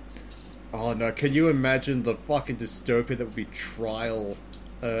time. Oh no, can you imagine the fucking dystopia that would be trial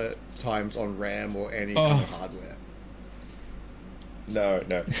times on RAM or any kind of hardware? No.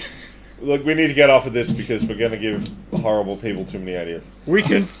 Look, we need to get off of this because we're going to give horrible people too many ideas. We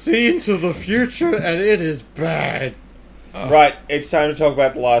can see into the future and it is bad. Right, it's time to talk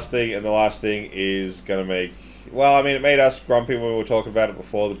about the last thing, and the last thing is going to make well, I mean, it made us grumpy when we were talking about it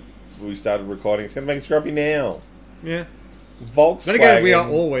before we started recording. It's going to make us grumpy now. Yeah. Volkswagen. Then again, we are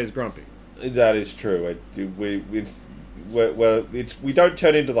always grumpy. That is true. We don't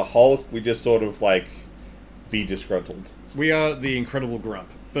turn into the Hulk. We just sort of like be disgruntled. We are the incredible grump.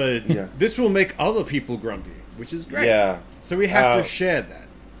 But this will make other people grumpy, which is great. Yeah. So we have to share that.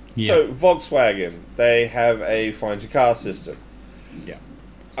 Yeah. So Volkswagen, they have a find your car system. Yeah.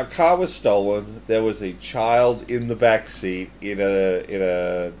 A car was stolen. There was a child in the back seat in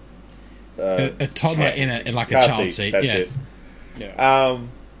a toddler in a child seat. That's yeah. it. Yeah.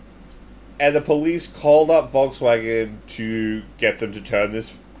 And the police called up Volkswagen to get them to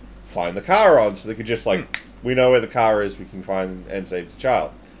find the car on, so they could just we know where the car is, we can find and save the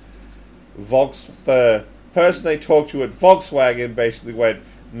child. The person they talked to at Volkswagen basically went,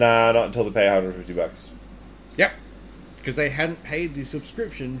 nah, not until they pay $150. Yep. Because they hadn't paid the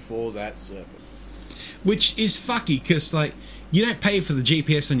subscription for that service. Which is fucky, because, you don't pay for the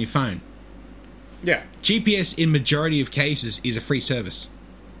GPS on your phone. Yeah. GPS, in majority of cases, is a free service.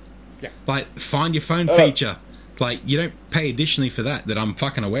 Yeah. Find your phone feature. You don't pay additionally for that I'm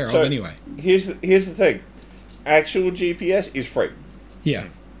fucking aware of anyway. Here's the thing. Actual GPS is free. Yeah.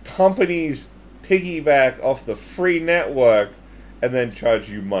 Companies piggyback off the free network and then charge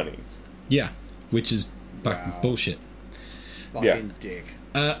you money. Yeah. Which is fucking bullshit. Fucking dick.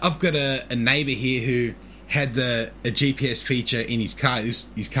 I've got a neighbour here who had a GPS feature in his car.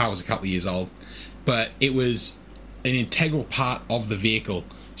 His car was a couple of years old, but it was an integral part of the vehicle.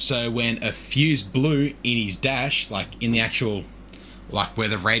 So when a fuse blew in his dash, in the actual, where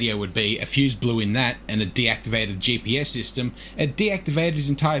the radio would be, a fuse blew in that and it deactivated the GPS system. It deactivated his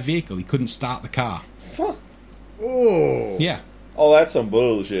entire vehicle. He couldn't start the car. Fuck. Oh. Yeah. Oh, that's some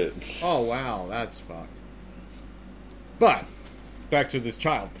bullshit. Oh, wow. That's fucked. But, back to this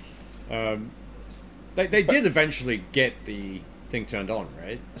child. They did eventually get the thing turned on,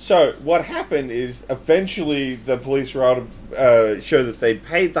 right? So, what happened is, eventually, the police were able to show that they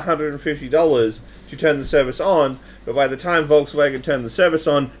paid the $150 to turn the service on, but by the time Volkswagen turned the service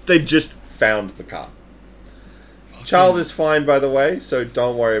on, they just found the car. Child is fine, by the way, so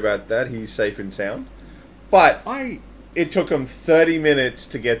don't worry about that. He's safe and sound. But it took them 30 minutes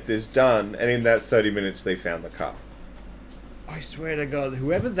to get this done, and in that 30 minutes, they found the car. I swear to God,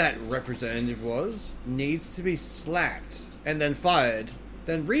 whoever that representative was needs to be slapped and then fired,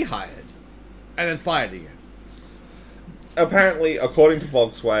 then rehired, and then fired again. Apparently, according to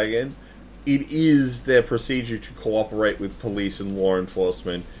Volkswagen, it is their procedure to cooperate with police and law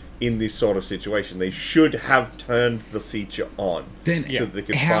enforcement in this sort of situation. They should have turned the feature on. Then so that they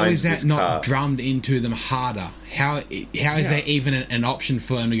could how find is that this not car. drummed into them harder? How is there even an option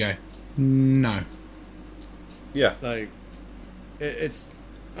for them to go, no? Yeah. It's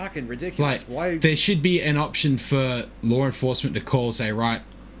fucking ridiculous. Why? There should be an option for law enforcement to call and say, right,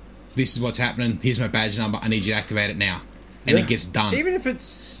 this is what's happening, here's my badge number, I need you to activate it now. And it gets done. Even if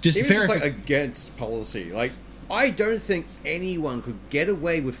it's against policy. I don't think anyone could get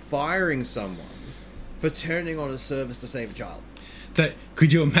away with firing someone for turning on a service to save a child.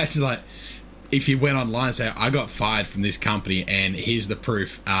 Could you imagine, if you went online and say, I got fired from this company and here's the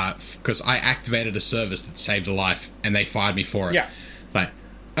proof, because I activated a service that saved a life and they fired me for it. Yeah.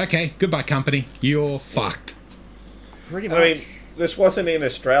 Okay, goodbye company, you're fucked. Pretty much. I mean, this wasn't in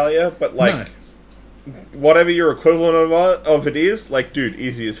Australia, but No. whatever your equivalent of it is, dude,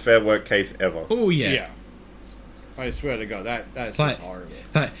 easiest fair work case ever. Oh, yeah. Yeah. I swear to God, that's just horrible.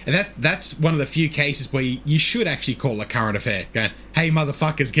 And that's one of the few cases where you should actually call a current affair, going, hey,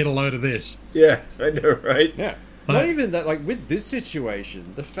 motherfuckers, get a load of this. Yeah, I know, right? Yeah. Not even that, with this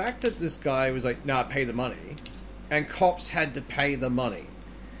situation, the fact that this guy was nah, pay the money, and cops had to pay the money.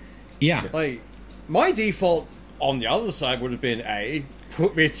 Yeah. My default on the other side would have been, A,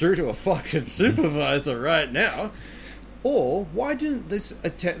 put me through to a fucking supervisor right now, or why didn't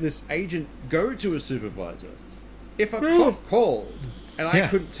this agent go to a supervisor? If a cop called and I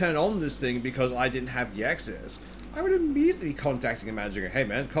couldn't turn on this thing because I didn't have the access, I would immediately be contacting a manager and, hey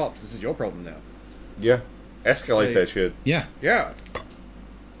man, cops, this is your problem now. Yeah. Escalate that shit. Yeah. Yeah.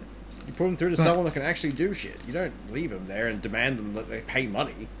 You put them through to someone that can actually do shit. You don't leave them there and demand them that they pay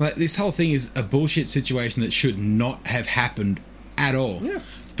money. This whole thing is a bullshit situation that should not have happened at all. Yeah.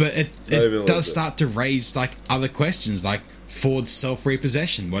 But it does start to raise other questions, like Ford's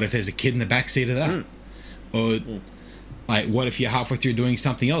self-repossession. What if there's a kid in the backseat of that? Or what if you're halfway through doing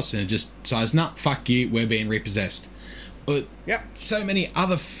something else and it just decides, nah, fuck you, we're being repossessed. Or so many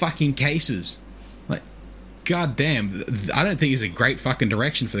other fucking cases. God damn, I don't think it's a great fucking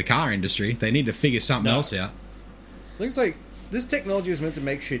direction for the car industry. They need to figure something else out. Looks like this technology is meant to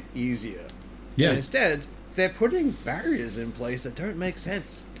make shit easier. Yeah. And instead, they're putting barriers in place that don't make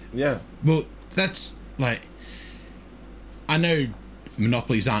sense. Yeah. Well, that's like, I know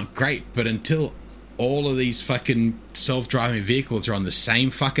monopolies aren't great, but until all of these fucking self-driving vehicles are on the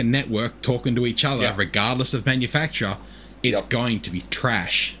same fucking network talking to each other, regardless of manufacturer, it's going to be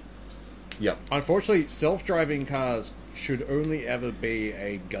trash. Yep. Unfortunately, self-driving cars should only ever be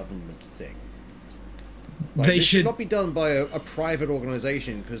a government thing. Like, They this should not be done by a private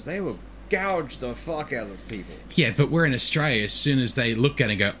organisation, because they will gouge the fuck out of people. Yeah, but we're in Australia. As soon as they look at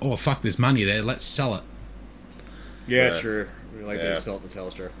it and go, oh, fuck, there's money there, let's sell it. Yeah, true. Like they sell it to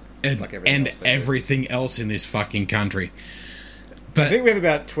Telstra. And, Like everything else in this fucking country. But I think we have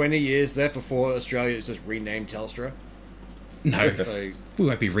about 20 years left before Australia is just renamed Telstra. no, Like, we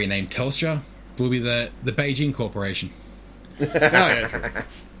won't be renamed Telstra. We'll be the Beijing Corporation. no, yeah, true.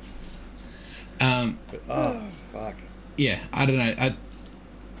 But, fuck. Yeah, I don't know.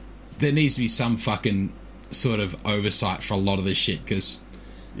 There needs to be some fucking sort of oversight for a lot of this shit, because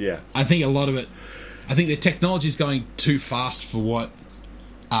I think a lot of it, I think the technology is going too fast for what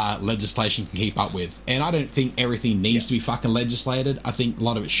legislation can keep up with. And I don't think everything needs to be fucking legislated. I think a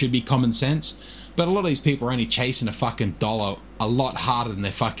lot of it should be common sense. But a lot of these people are only chasing a fucking dollar a lot harder than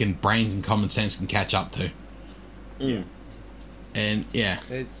their fucking brains and common sense can catch up to. Mm. And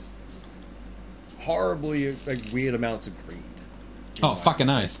It's horribly weird amounts of greed. oh, fucking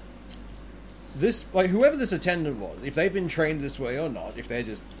oath. This, like, whoever this attendant was, if they've been trained this way or not, if they're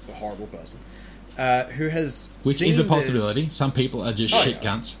just a horrible person, who has Which seen is a this- possibility. Some people are just shit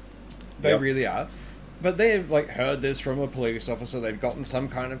cunts. They really are. But they've, like, heard this from a police officer. They've gotten some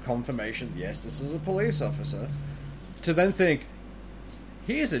kind of confirmation, yes, this is a police officer. To then think,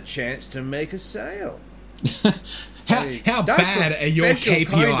 here's a chance to make a sale. How that's bad a are your special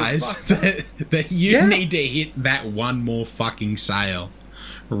kind of KPIs fucked that you need to hit that one more fucking sale?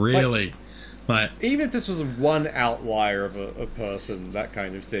 Really? Like, even if this was one outlier of a person, that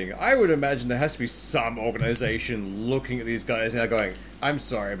kind of thing, I would imagine there has to be some organization looking at these guys now going, I'm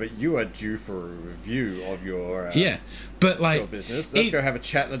sorry, but you are due for a review of your but like your business. Let's go have a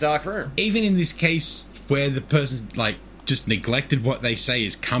chat in the dark room. even in this case where the person's like just neglected what they say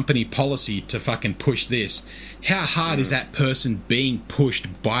is company policy to fucking push this, how hard is that person being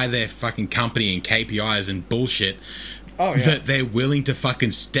pushed by their fucking company and KPIs and bullshit that they're willing to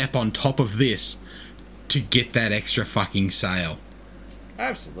fucking step on top of this to get that extra fucking sale?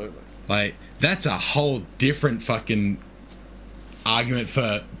 Absolutely. Like, that's a whole different fucking argument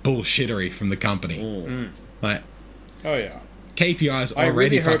for bullshittery from the company. Like, Oh yeah. KPIs I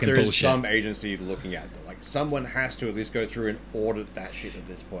already really hope fucking there is bullshit. some agency looking at them. Like, someone has to at least go through and audit that shit at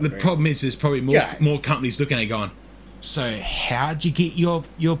this point. The right? problem is there's probably more Guys. companies looking at it going, so how'd you get your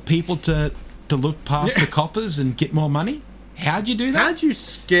people to look past the coppers and get more money? How'd you do that? How'd you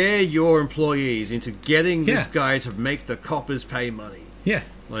scare your employees into getting this Yeah. guy to make the coppers pay money? Yeah.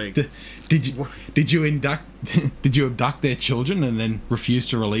 Like, Did you abduct their children and then refuse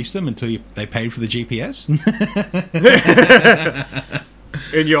to release them until they paid for the GPS?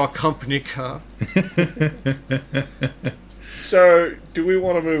 in your company car? So, do we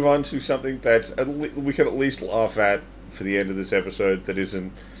want to move on to something that's we can at least laugh at for the end of this episode that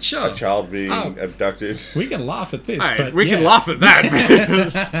isn't Sure. a child being abducted? We can laugh at this, Hey, but we can laugh at that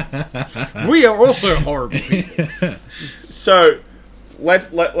because we are also horrible people. So,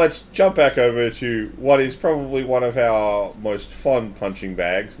 let's jump back over to what is probably one of our most fun punching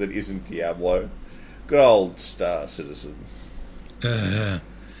bags that isn't Diablo. Good old Star Citizen.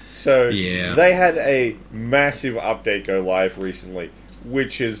 So, they had a massive update go live recently,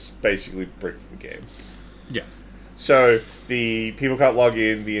 which has basically bricked the game. Yeah. So, the people can't log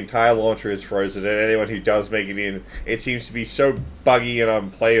in, the entire launcher is frozen, and anyone who does make it in, it seems to be so buggy and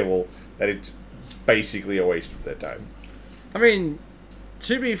unplayable that it's basically a waste of their time. I mean,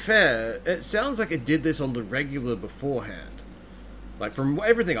 to be fair, it sounds like it did this on the regular beforehand. Like, from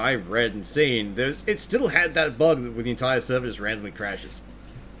everything I've read and seen, it still had that bug where the entire server just randomly crashes.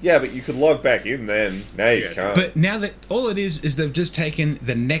 Yeah, but you could log back in then. Now you can't. But now that all it is they've just taken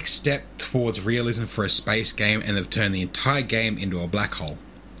the next step towards realism for a space game, and they've turned the entire game into a black hole.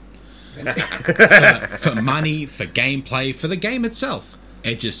 for money, for gameplay, for the game itself.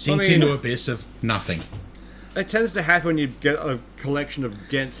 It just sinks into an abyss of nothing. It tends to happen when you get a collection of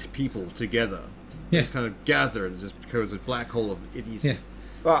dense people together. Yeah. Just kind of gather and just becomes a black hole of idiocy. Yeah.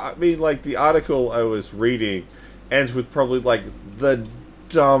 Well, I mean, like, the article I was reading ends with probably, like, the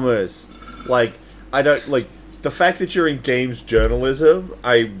dumbest. Like, I don't, like, the fact that you're in games journalism,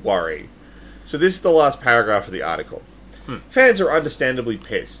 I worry. So this is the last paragraph of the article. Fans are understandably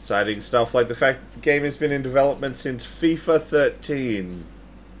pissed, citing stuff like the fact that the game has been in development since FIFA 13.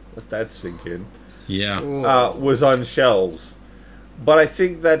 Let that sink in. Yeah. was on shelves. But I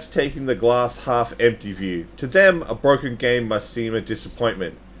think that's taking the glass half empty view. To them, a broken game must seem a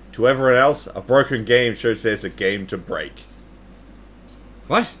disappointment. To everyone else, a broken game shows there's a game to break.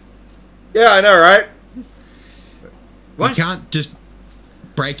 What? Yeah, I know, right? What? You can't just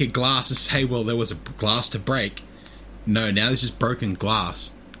break a glass and say, well, there was a glass to break. No, now there's just broken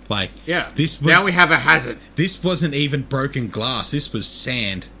glass. Like, Yeah. this was, Now we have a hazard. this wasn't even broken glass. This was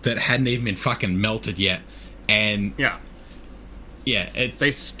sand that hadn't even been fucking melted yet. And, Yeah. yeah,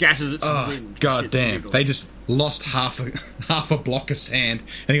 They scattered it to the oh, wind. god Shit's damn. illegal. They just lost half a block of sand. And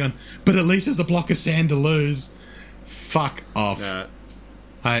they're going, but at least there's a block of sand to lose. Fuck off.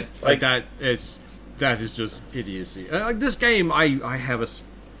 Like that is just idiocy. Like this game, I have a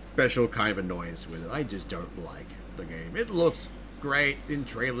special kind of annoyance with it. I just don't like the game. It looks great in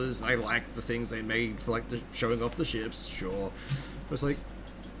trailers. I like the things they made for like the showing off the ships, sure. But it's like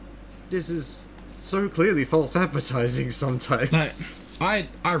this is so clearly false advertising sometimes. No,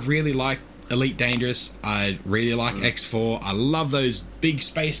 I really like Elite Dangerous. I really like X4. I love those big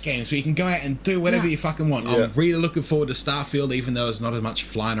space games where you can go out and do whatever you fucking want. Yeah. I'm really looking forward to Starfield, even though there's not as much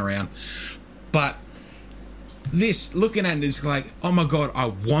flying around. But this, looking at it, is like, oh my god, I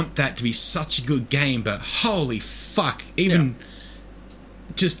want that to be such a good game, but holy fuck. Even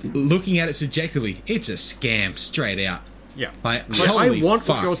just looking at it subjectively, it's a scam straight out. Yeah. Like, Like, holy I want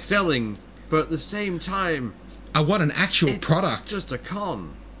fuck. what you're selling, but at the same time, I want an actual it's product. just a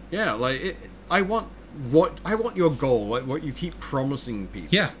con. Yeah, like I want your goal, like what you keep promising people.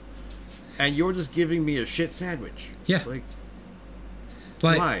 Yeah. And you're just giving me a shit sandwich. Yeah. It's like,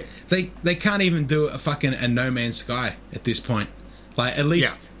 Like, why? they can't even do a No Man's Sky at this point. Like, at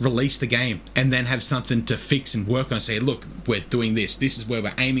least release the game and then have something to fix and work on. Say, look, we're doing this. This is where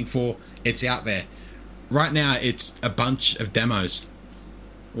we're aiming for. It's out there. Right now, it's a bunch of demos.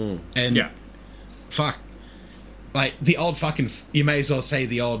 And fuck. Like, the old fucking... You may as well say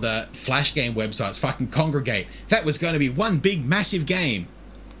the old Flash game websites. Fucking Congregate. That was going to be one big, massive game.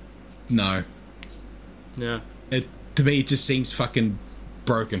 No. Yeah. To me, it just seems fucking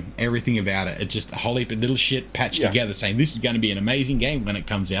broken. Everything about it. It's just a whole heap of little shit patched together saying this is going to be an amazing game when it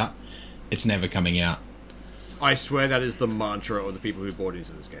comes out. It's never coming out. I swear that is the mantra of the people who bought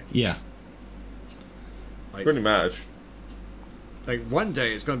into this game. Yeah. Like, Pretty much. like one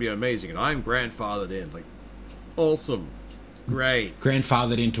day it's going to be amazing, and I'm grandfathered in. Like, awesome, great.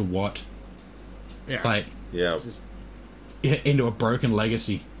 Grandfathered into what? Yeah. Like, Yeah. It's just- into a broken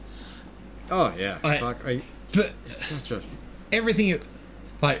legacy. oh yeah. Fuck. But It's such a. everything...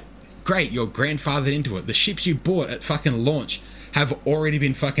 Like, great, you're grandfathered into it. The ships you bought at fucking launch have already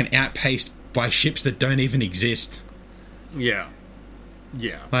been fucking outpaced by ships that don't even exist. Yeah.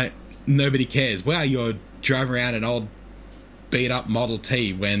 Yeah. Like, nobody cares. Wow, you're driving around an old beat-up Model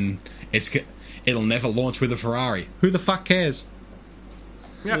T when it'll never launch with a Ferrari. Who the fuck cares?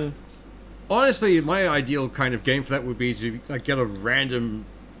 Yeah. Honestly, my ideal kind of game for that would be to get a random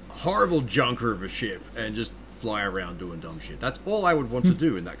horrible junker of a ship and just fly around doing dumb shit. That's all I would want to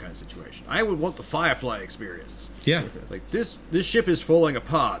do in that kind of situation. I would want the Firefly experience. Yeah. Like, this ship is falling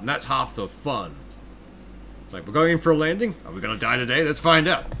apart, and that's half the fun. Like, we're going in for a landing? Are we going to die today? Let's find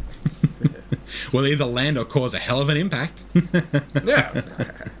out. Will either land or cause a hell of an impact. Yeah.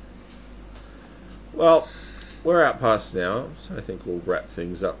 Well, we're out past now, so I think we'll wrap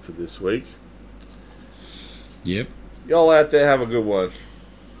things up for this week. Yep. Y'all out there have a good one.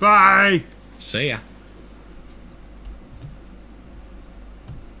 Bye! See ya.